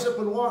 rise up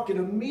and walk." And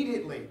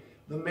immediately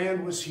the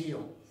man was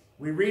healed.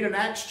 We read in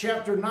Acts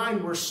chapter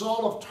 9 where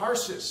Saul of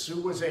Tarsus,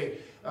 who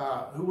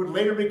would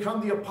later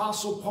become the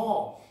Apostle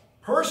Paul,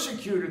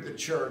 persecuted the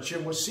church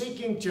and was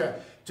seeking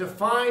to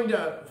find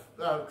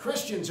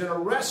Christians and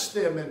arrest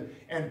them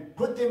and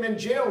put them in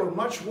jail, or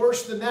much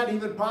worse than that,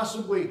 even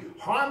possibly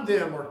harm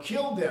them or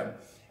kill them.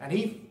 And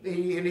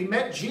he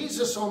met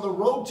Jesus on the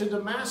road to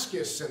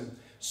Damascus, and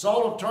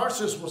Saul of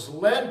Tarsus was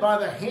led by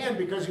the hand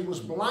because he was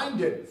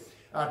blinded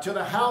to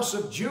the house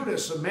of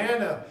Judas, a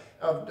man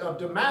of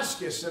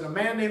Damascus, and a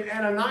man named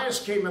Ananias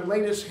came and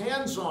laid his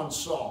hands on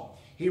Saul.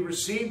 He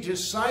received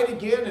his sight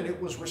again, and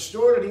it was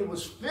restored, and he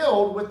was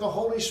filled with the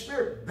Holy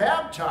Spirit,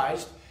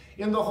 baptized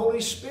in the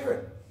Holy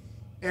Spirit,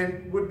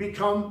 and would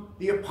become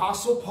the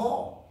Apostle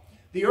Paul.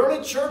 The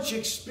early church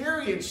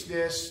experienced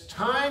this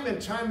time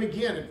and time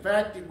again. In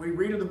fact, we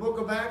read in the book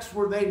of Acts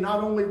where they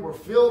not only were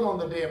filled on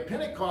the day of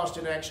Pentecost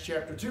in Acts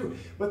chapter 2,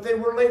 but they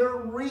were later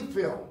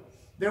refilled.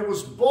 There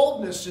was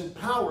boldness and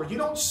power. You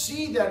don't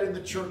see that in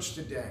the church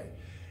today.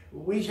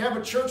 We have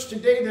a church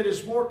today that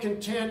is more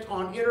content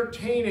on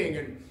entertaining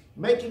and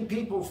making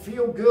people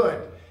feel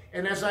good.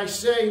 And as I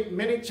say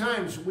many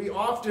times, we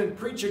often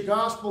preach a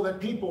gospel that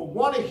people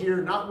want to hear,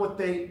 not what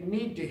they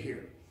need to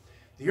hear.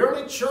 The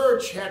early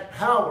church had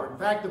power. In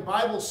fact, the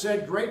Bible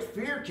said great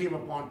fear came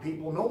upon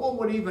people. No one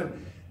would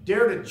even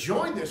dare to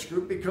join this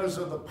group because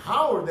of the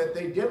power that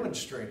they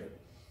demonstrated.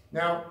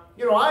 Now,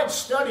 you know, I had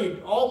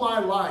studied all my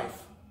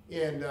life.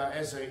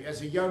 As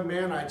a young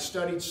man, I had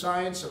studied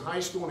science in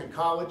high school and in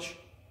college.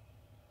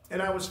 And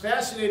I was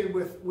fascinated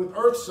with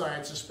earth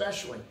science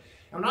especially.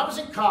 And when I was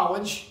in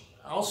college,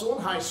 also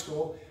in high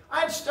school,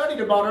 I had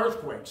studied about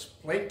earthquakes,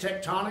 plate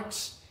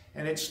tectonics,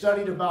 and had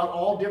studied about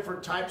all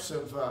different types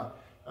of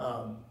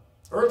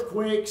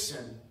earthquakes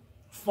and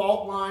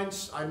fault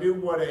lines. I knew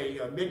what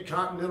a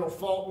mid-continental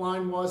fault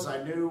line was.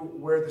 I knew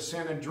where the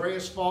San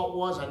Andreas fault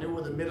was. I knew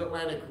where the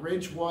Mid-Atlantic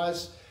Ridge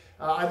was.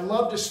 I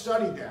loved to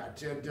study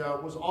that, and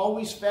was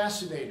always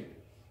fascinated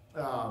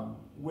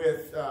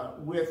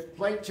with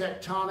plate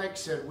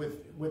tectonics and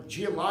with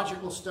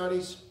geological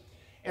studies.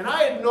 And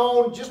I had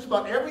known just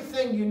about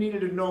everything you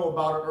needed to know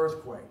about an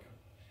earthquake.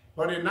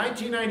 But in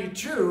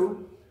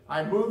 1992,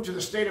 I moved to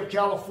the state of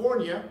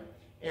California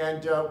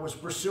and was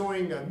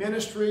pursuing a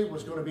ministry,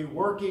 was going to be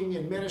working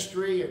in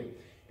ministry,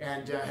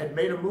 and had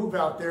made a move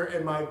out there.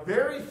 And my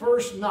very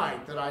first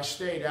night that I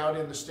stayed out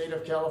in the state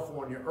of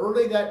California,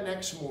 early that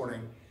next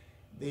morning,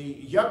 the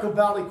Yucca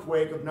Valley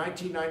quake of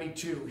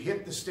 1992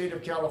 hit the state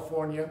of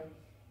California,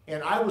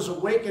 and I was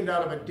awakened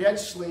out of a dead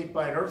sleep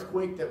by an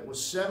earthquake that was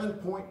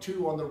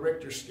 7.2 on the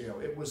Richter scale.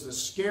 It was the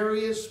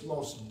scariest,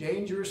 most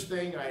dangerous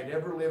thing I had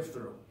ever lived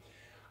through.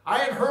 I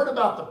had heard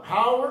about the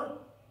power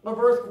of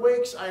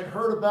earthquakes. I had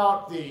heard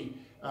about the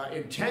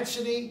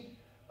intensity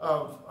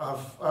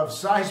of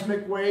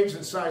seismic waves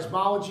and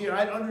seismology, and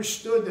I'd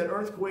understood that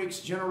earthquakes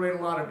generate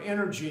a lot of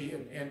energy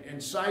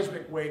and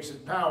seismic waves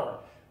and power.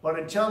 But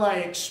until I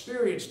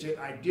experienced it,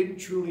 I didn't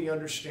truly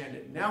understand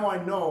it. Now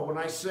I know when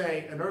I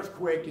say an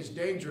earthquake is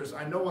dangerous,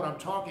 I know what I'm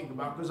talking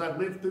about because I've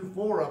lived through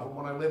 4 of them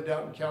when I lived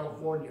out in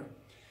California.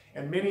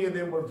 And many of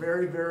them were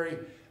very, very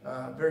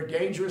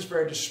dangerous,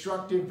 very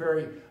destructive,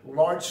 very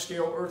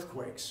large-scale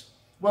earthquakes.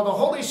 Well, the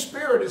Holy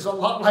Spirit is a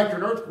lot like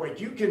an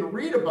earthquake. You can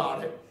read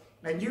about it,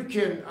 and you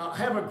can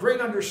have a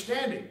great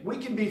understanding. We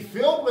can be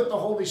filled with the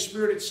Holy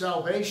Spirit at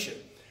salvation.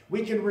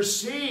 We can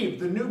receive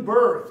the new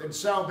birth and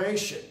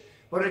salvation.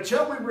 But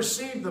until we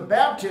receive the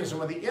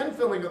baptism or the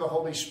infilling of the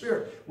Holy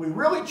Spirit, we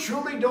really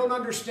truly don't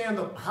understand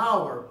the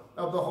power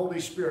of the Holy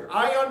Spirit.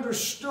 I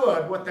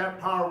understood what that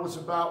power was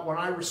about when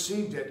I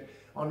received it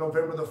on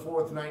November the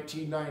 4th,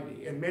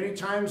 1990. And many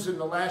times in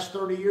the last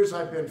 30 years,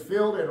 I've been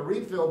filled and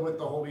refilled with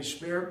the Holy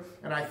Spirit,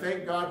 and I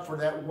thank God for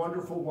that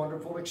wonderful,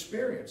 wonderful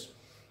experience.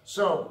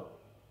 So,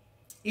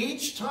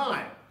 each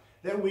time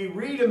that we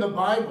read in the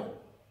Bible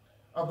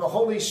of the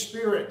Holy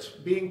Spirit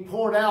being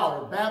poured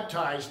out or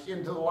baptized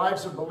into the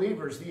lives of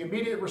believers, the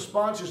immediate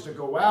response is to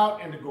go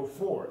out and to go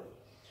forth.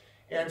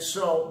 And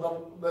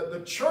so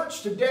the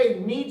church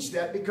today needs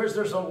that because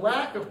there's a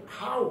lack of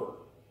power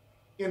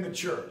in the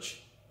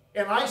church.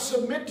 And I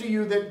submit to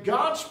you that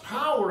God's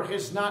power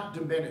has not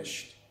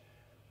diminished.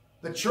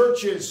 The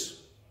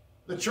church's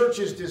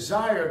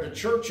desire, the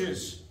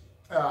church's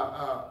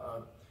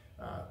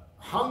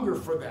hunger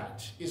for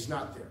that is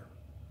not there.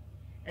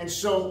 And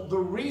so the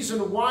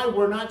reason why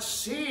we're not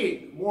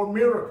seeing more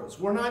miracles,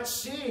 we're not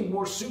seeing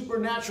more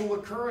supernatural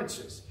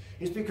occurrences,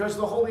 is because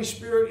the Holy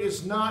Spirit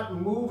is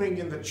not moving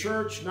in the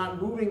church,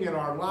 not moving in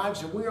our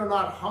lives, and we are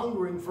not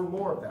hungering for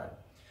more of that.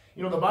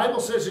 You know, the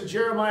Bible says in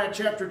Jeremiah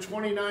chapter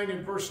 29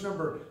 and verse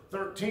number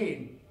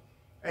 13,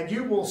 And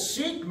you will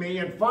seek me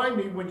and find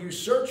me when you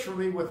search for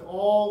me with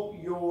all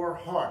your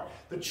heart.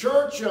 The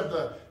church of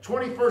the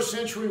 21st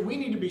century, we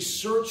need to be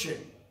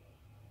searching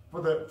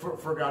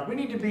for God. We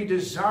need to be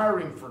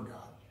desiring for God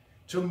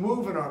to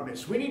move in our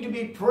midst. We need to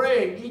be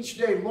praying each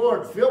day,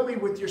 Lord, fill me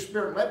with your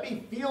Spirit. Let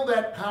me feel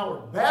that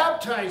power.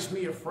 Baptize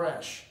me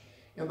afresh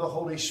in the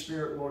Holy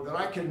Spirit, Lord, that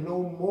I can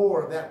know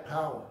more of that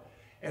power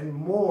and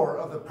more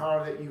of the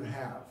power that you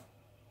have.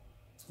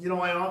 You know,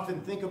 I often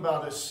think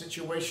about a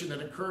situation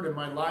that occurred in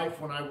my life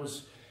when I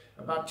was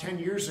about 10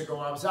 years ago.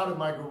 I was out in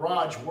my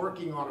garage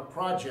working on a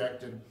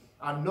project, and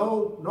I'm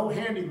no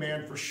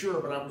handyman for sure,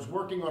 but I was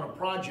working on a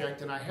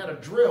project, and I had a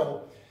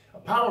drill, a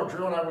power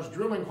drill, and I was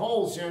drilling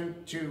holes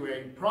into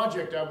a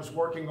project I was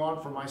working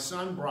on for my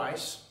son,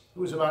 Bryce,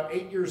 who was about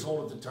 8 years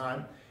old at the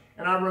time.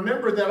 And I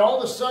remember that all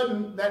of a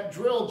sudden that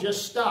drill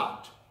just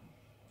stopped.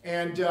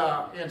 And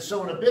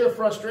so in a bit of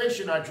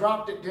frustration, I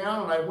dropped it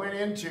down and I went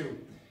in to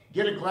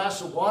get a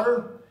glass of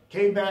water,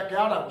 came back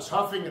out. I was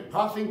huffing and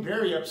puffing,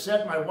 very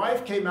upset. My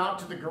wife came out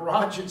to the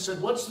garage and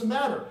said, "What's the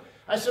matter?"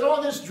 I said,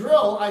 "Oh, this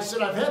drill." I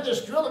said, "I've had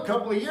this drill a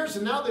couple of years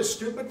and now this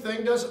stupid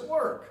thing doesn't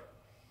work."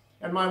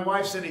 And my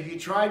wife said, "Have you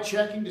tried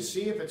checking to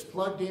see if it's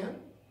plugged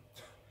in?"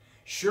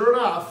 Sure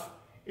enough,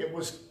 it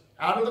was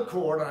out of the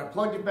cord, and I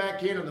plugged it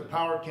back in and the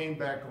power came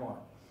back on.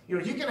 You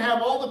know, you can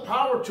have all the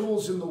power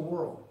tools in the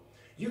world.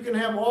 You can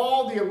have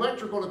all the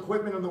electrical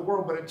equipment in the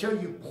world, but until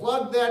you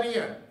plug that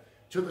in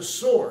to the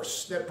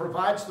source that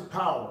provides the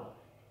power,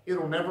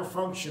 it'll never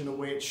function the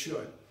way it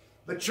should.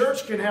 The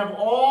church can have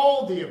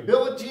all the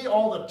ability,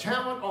 all the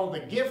talent, all the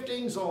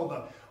giftings,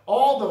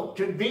 all the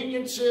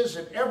conveniences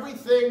and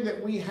everything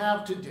that we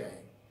have today.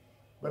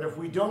 But if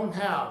we don't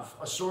have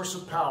a source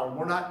of power,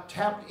 we're not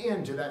tapped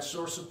into that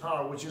source of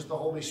power, which is the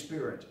Holy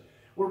Spirit,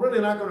 we're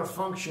really not going to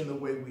function the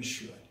way we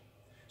should.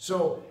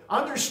 So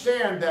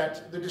understand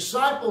that the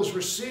disciples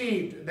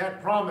received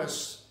that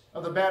promise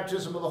of the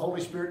baptism of the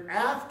Holy Spirit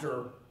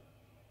after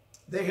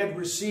they had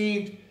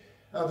received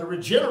the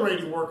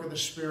regenerating work of the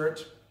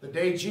Spirit the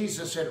day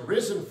Jesus had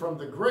risen from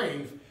the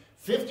grave.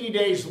 50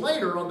 days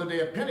later, on the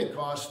day of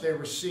Pentecost, they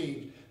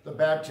received the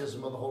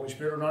baptism of the Holy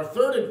Spirit. And our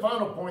third and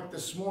final point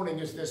this morning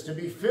is this: to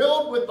be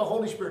filled with the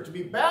Holy Spirit, to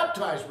be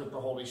baptized with the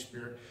Holy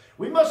Spirit,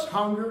 we must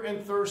hunger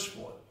and thirst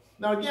for it.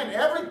 Now again,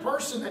 every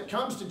person that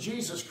comes to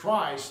Jesus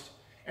Christ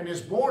and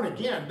is born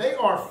again, they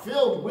are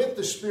filled with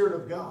the Spirit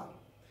of God.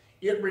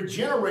 It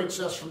regenerates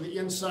us from the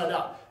inside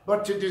out.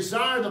 But to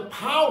desire the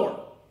power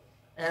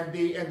and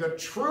the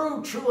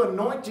true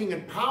anointing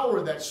and power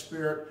of that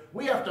Spirit,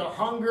 we have to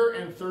hunger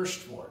and thirst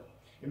for it.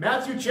 In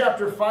Matthew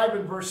chapter 5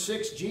 and verse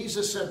 6,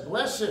 Jesus said,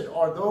 "Blessed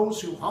are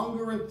those who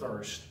hunger and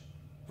thirst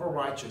for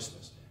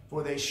righteousness,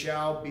 for they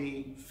shall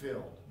be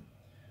filled."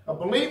 A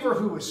believer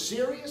who is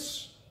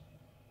serious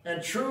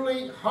and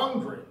truly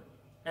hungry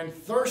and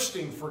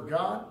thirsting for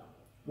God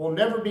will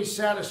never be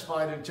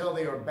satisfied until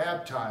they are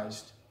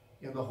baptized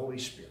in the Holy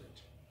Spirit.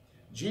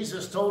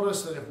 Jesus told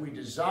us that if we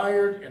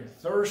desired and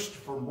thirst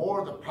for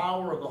more of the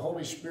power of the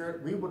Holy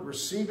Spirit, we would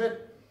receive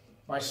it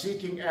by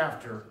seeking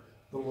after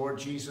the Lord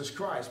Jesus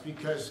Christ,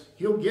 because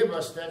he'll give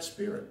us that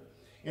Spirit.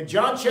 In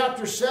John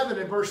chapter 7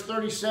 and verse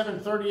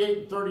 37, 38,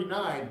 and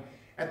 39,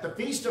 at the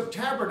Feast of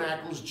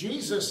Tabernacles,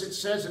 Jesus, it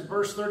says in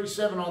verse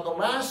 37, on the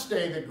last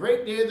day, the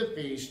great day of the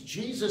feast,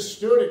 Jesus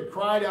stood and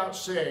cried out,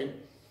 saying,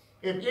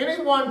 "If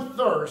anyone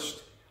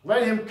thirst,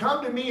 let him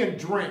come to me and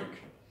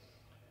drink.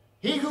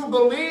 He who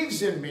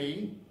believes in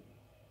me,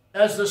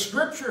 as the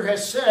scripture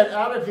has said,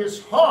 out of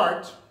his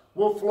heart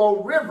will flow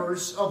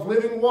rivers of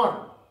living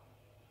water."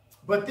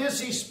 But this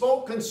he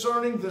spoke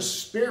concerning the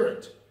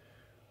Spirit,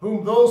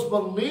 whom those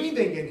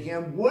believing in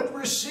him would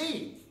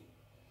receive.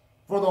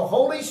 For the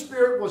Holy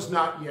Spirit was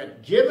not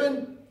yet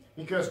given,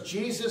 because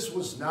Jesus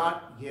was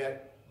not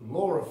yet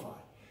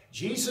glorified.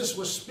 Jesus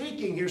was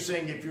speaking here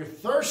saying, if you're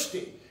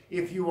thirsty,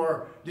 if you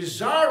are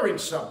desiring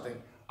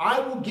something,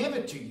 I will give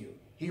it to you.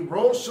 He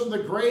rose from the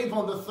grave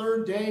on the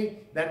third day.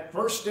 That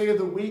first day of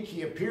the week,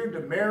 he appeared to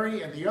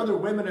Mary and the other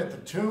women at the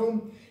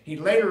tomb. He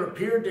later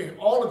appeared to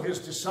all of his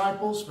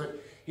disciples, but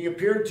he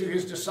appeared to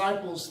his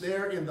disciples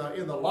there in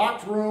the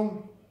locked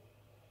room.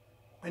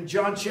 In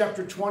John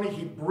chapter 20,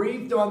 he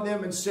breathed on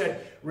them and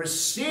said,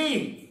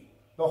 "Receive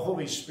the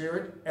Holy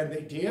Spirit." And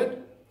they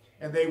did.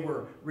 And they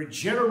were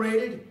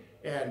regenerated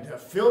and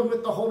filled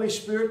with the Holy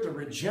Spirit. The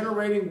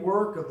regenerating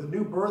work of the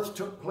new birth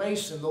took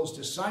place in those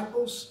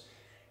disciples.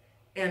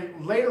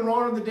 And later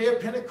on in the day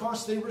of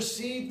Pentecost, they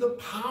received the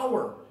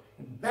power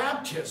and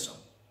baptism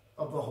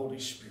of the Holy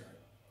Spirit.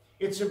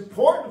 It's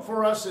important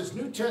for us as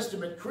New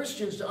Testament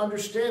Christians to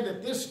understand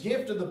that this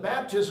gift of the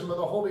baptism of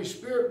the Holy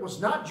Spirit was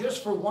not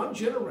just for one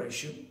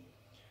generation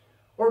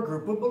or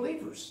group of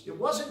believers. It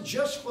wasn't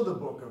just for the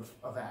book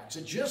of Acts.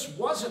 It just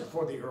wasn't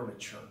for the early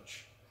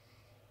church.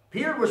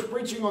 Peter was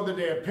preaching on the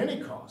day of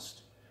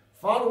Pentecost,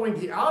 following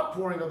the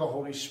outpouring of the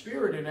Holy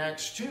Spirit in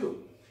Acts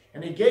 2.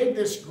 And he gave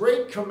this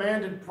great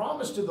command and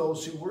promise to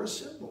those who were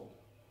assembled.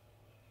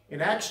 In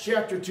Acts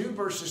chapter 2,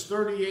 verses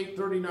 38,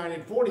 39,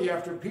 and 40,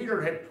 after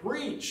Peter had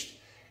preached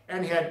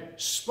and had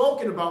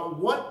spoken about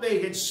what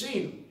they had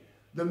seen,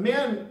 the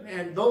men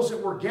and those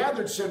that were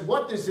gathered said,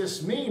 "What does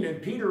this mean?"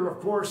 And Peter, of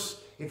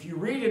course, if you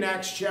read in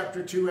Acts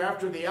chapter 2,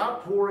 after the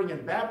outpouring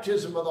and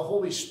baptism of the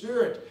Holy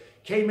Spirit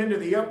came into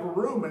the upper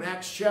room in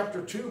Acts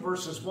chapter 2,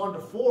 verses 1 to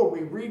 4,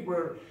 we read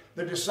where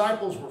the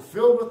disciples were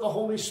filled with the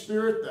Holy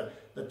Spirit.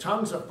 The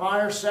tongues of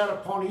fire sat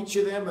upon each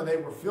of them, and they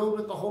were filled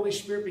with the Holy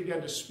Spirit,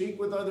 began to speak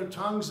with other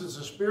tongues as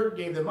the Spirit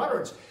gave them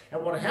utterance.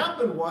 And what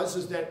happened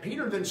is that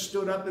Peter then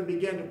stood up and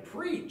began to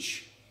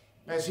preach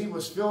as he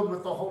was filled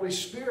with the Holy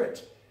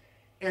Spirit.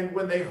 And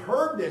when they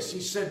heard this, he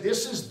said,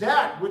 "This is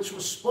that which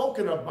was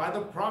spoken of by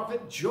the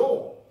prophet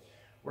Joel,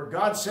 where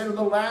God said in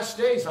the last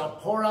days, I'll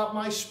pour out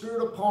my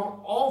Spirit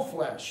upon all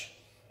flesh."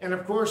 And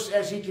of course,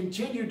 as he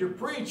continued to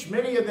preach,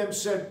 many of them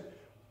said,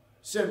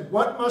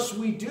 "What must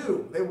we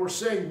do?" They were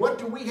saying, "What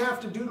do we have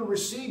to do to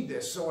receive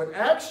this?" So in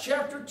Acts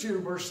chapter 2,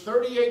 verse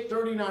 38,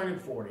 39,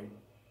 and 40,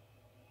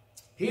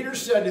 Peter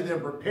said to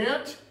them,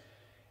 "Repent,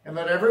 and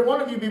let every one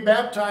of you be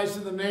baptized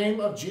in the name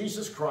of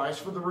Jesus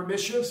Christ for the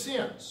remission of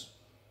sins,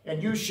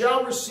 and you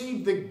shall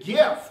receive the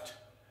gift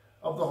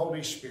of the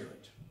Holy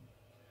Spirit.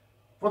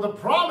 For the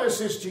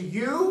promise is to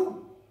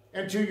you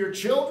and to your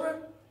children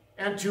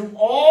and to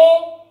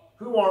all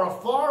who are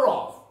afar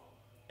off,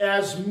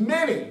 as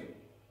many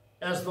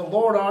as the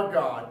Lord our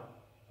God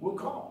will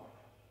call."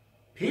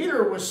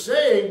 Peter was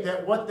saying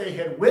that what they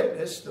had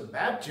witnessed, the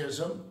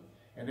baptism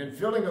and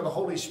infilling of the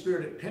Holy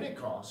Spirit at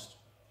Pentecost,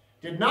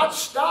 did not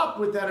stop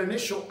with that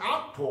initial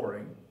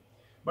outpouring,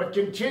 but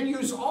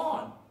continues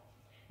on.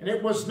 And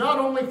it was not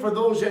only for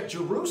those at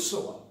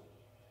Jerusalem,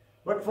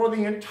 but for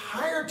the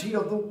entirety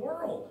of the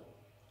world.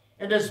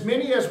 And as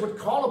many as would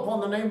call upon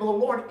the name of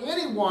the Lord,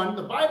 anyone,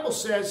 the Bible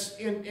says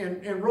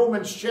in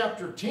Romans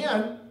chapter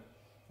 10,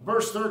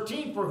 verse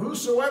 13, "For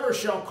whosoever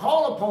shall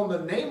call upon the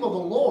name of the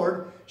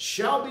Lord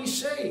shall be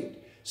saved."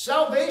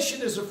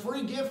 Salvation is a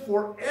free gift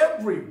for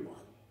everyone.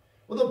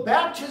 Well, the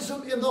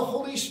baptism in the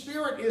Holy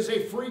Spirit is a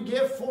free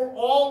gift for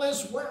all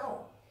as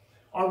well.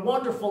 Our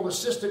wonderful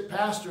assistant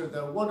pastor,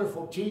 the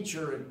wonderful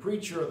teacher and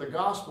preacher of the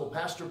gospel,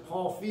 Pastor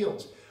Paul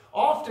Fields,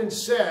 often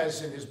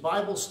says in his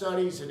Bible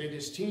studies and in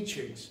his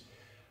teachings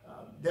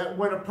that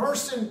when a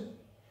person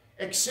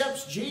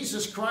accepts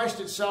Jesus Christ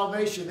at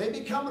salvation, they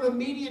become an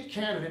immediate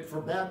candidate for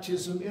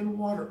baptism in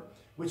water,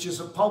 which is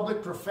a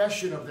public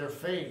profession of their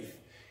faith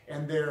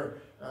and their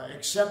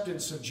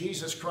acceptance of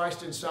Jesus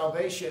Christ in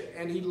salvation.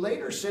 And he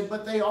later said,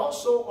 but they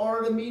also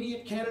are an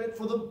immediate candidate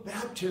for the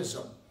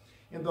baptism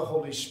in the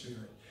Holy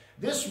Spirit.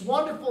 This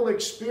wonderful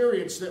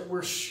experience that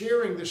we're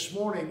sharing this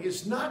morning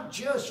is not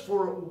just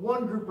for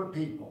one group of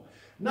people,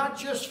 not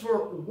just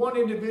for one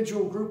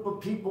individual group of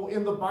people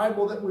in the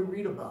Bible that we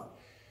read about.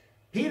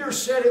 Peter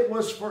said it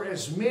was for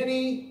as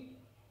many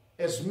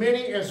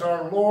as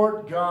our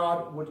Lord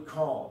God would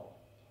call.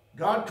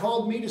 God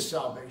called me to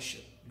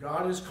salvation.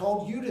 God has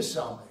called you to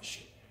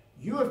salvation.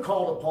 You have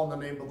called upon the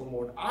name of the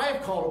Lord. I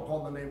have called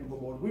upon the name of the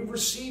Lord. We've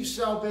received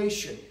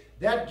salvation.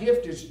 That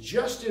gift is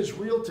just as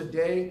real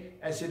today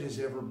as it has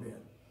ever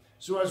been.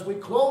 So as we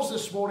close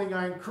this morning,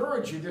 I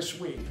encourage you this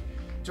week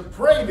to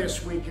pray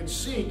this week and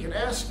seek and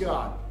ask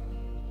God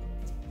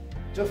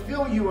to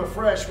fill you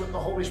afresh with the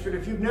Holy Spirit.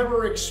 If you've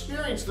never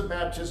experienced the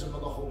baptism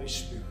of the Holy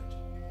Spirit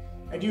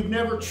and you've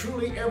never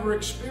truly ever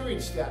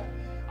experienced that,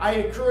 I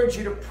encourage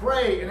you to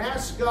pray and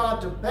ask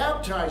God to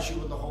baptize you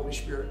with the Holy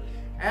Spirit.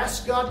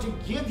 Ask God to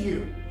give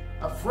you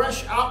a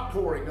fresh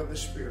outpouring of the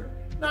Spirit.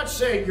 I'm not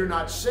saying you're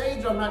not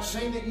saved. I'm not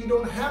saying that you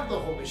don't have the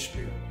Holy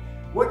Spirit.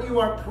 What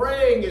you are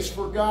praying is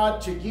for God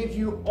to give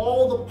you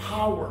all the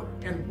power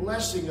and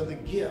blessing of the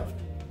gift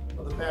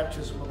of the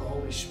baptism of the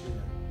Holy Spirit.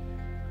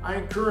 I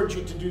encourage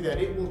you to do that.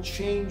 It will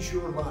change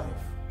your life,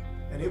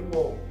 and it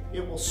will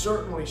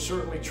certainly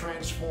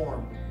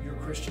transform your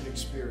Christian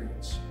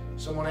experience.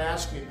 Someone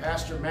asked me,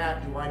 Pastor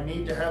Matt, do I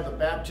need to have the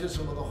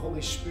baptism of the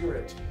Holy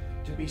Spirit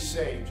to be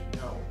saved?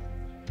 No.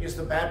 Is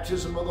the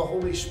baptism of the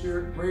Holy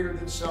Spirit greater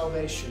than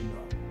salvation?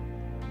 No.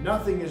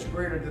 Nothing is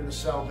greater than the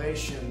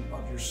salvation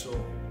of your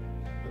soul.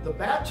 But the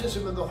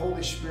baptism of the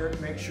Holy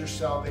Spirit makes your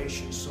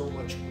salvation so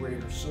much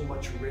greater, so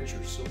much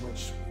richer, so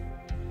much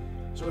sweeter.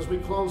 So as we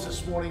close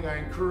this morning, I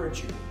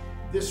encourage you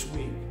this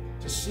week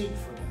to seek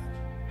for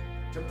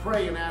that, to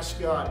pray and ask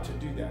God to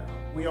do that.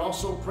 We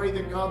also pray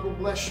that God will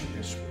bless you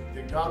this week,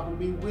 that God will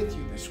be with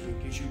you this week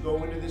as you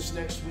go into this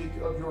next week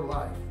of your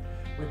life.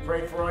 We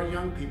pray for our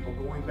young people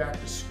going back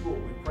to school.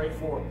 We pray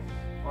for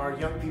our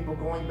young people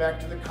going back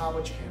to the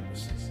college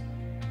campuses.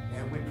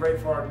 And we pray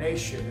for our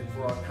nation and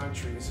for our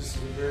country, as this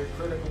is a very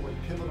critical and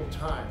pivotal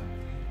time.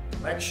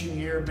 Election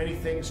year, many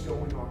things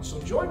going on. So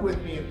join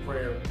with me in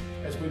prayer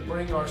as we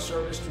bring our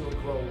service to a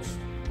close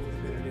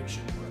with the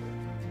benediction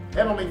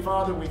prayer. Heavenly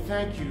Father, we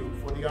thank you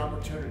for the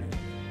opportunity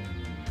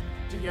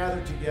to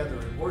gather together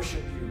and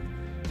worship you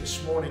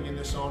this morning in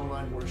this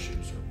online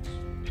worship service.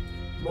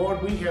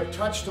 Lord, we have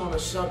touched on a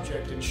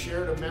subject and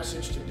shared a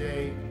message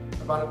today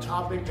about a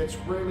topic that's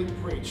rarely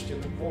preached in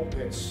the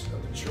pulpits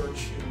of the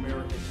church in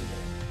America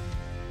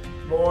today.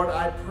 Lord,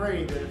 I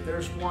pray that if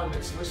there's one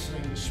that's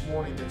listening this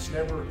morning that's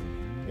never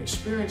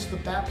experienced the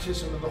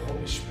baptism of the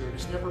Holy Spirit,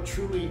 has never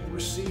truly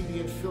received the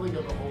infilling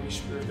of the Holy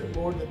Spirit, that,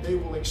 Lord, that they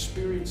will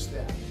experience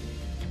that.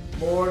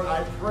 Lord,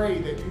 I pray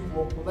that you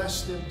will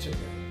bless them today,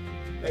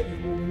 that you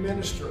will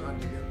minister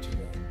unto them today.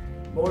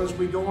 Lord, as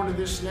we go into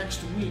this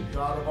next week,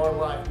 God, of our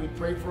life, we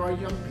pray for our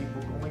young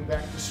people going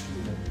back to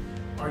school,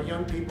 our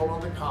young people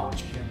on the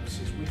college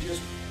campuses. We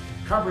just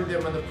cover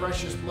them in the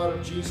precious blood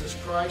of Jesus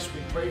Christ. We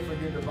pray for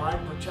your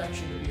divine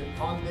protection to be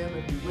upon them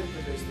and be with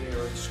them as they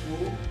are in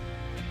school.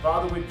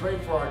 Father, we pray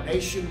for our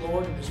nation,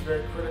 Lord, in this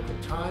very critical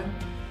time.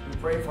 We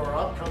pray for our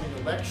upcoming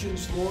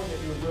elections, Lord,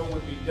 that your will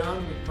would be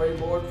done. We pray,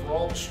 Lord, for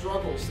all the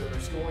struggles that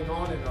are going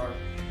on in our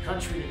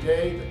country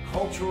today, the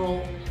cultural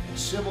and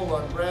civil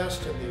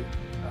unrest and the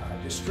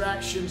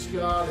distractions,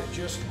 God, and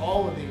just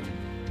all of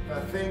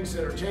the things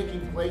that are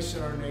taking place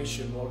in our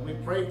nation, Lord. We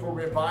pray for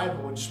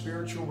revival and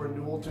spiritual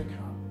renewal to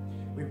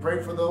come. We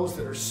pray for those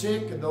that are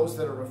sick and those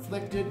that are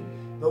afflicted,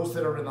 those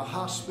that are in the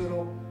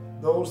hospital,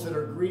 those that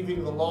are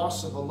grieving the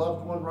loss of a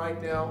loved one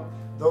right now,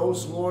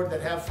 those, Lord,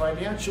 that have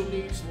financial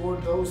needs,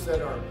 Lord, those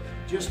that are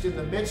just in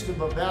the midst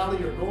of a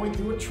valley or going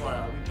through a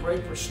trial. We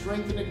pray for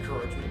strength and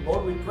encouragement.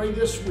 Lord, we pray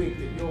this week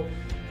that you'll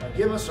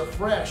give us a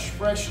fresh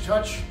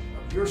touch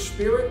of your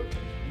Spirit.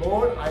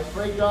 Lord, I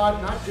pray,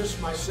 God, not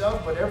just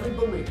myself, but every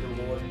believer,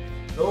 Lord,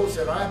 those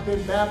that I've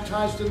been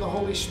baptized in the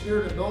Holy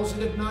Spirit and those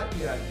that have not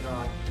yet,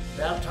 God,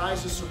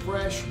 baptize us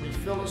afresh,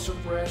 refill us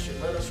afresh, and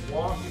let us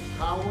walk in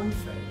power and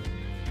faith.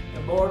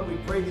 And Lord, we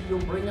pray that you'll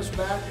bring us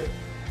back at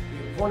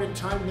the appointed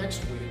time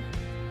next week.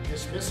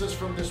 Dismiss us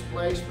from this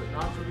place, but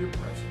not from your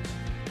presence.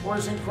 For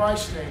it's in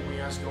Christ's name we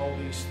ask all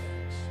these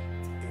things.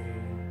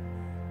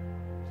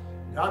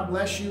 Amen. God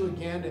bless you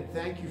again, and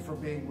thank you for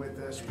being with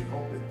us. We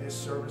hope that this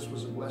service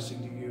was a blessing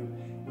to you.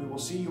 We will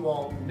see you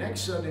all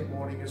next Sunday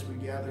morning as we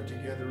gather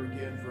together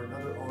again for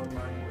another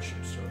online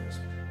worship service.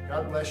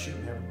 God bless you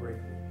and have a great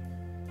week.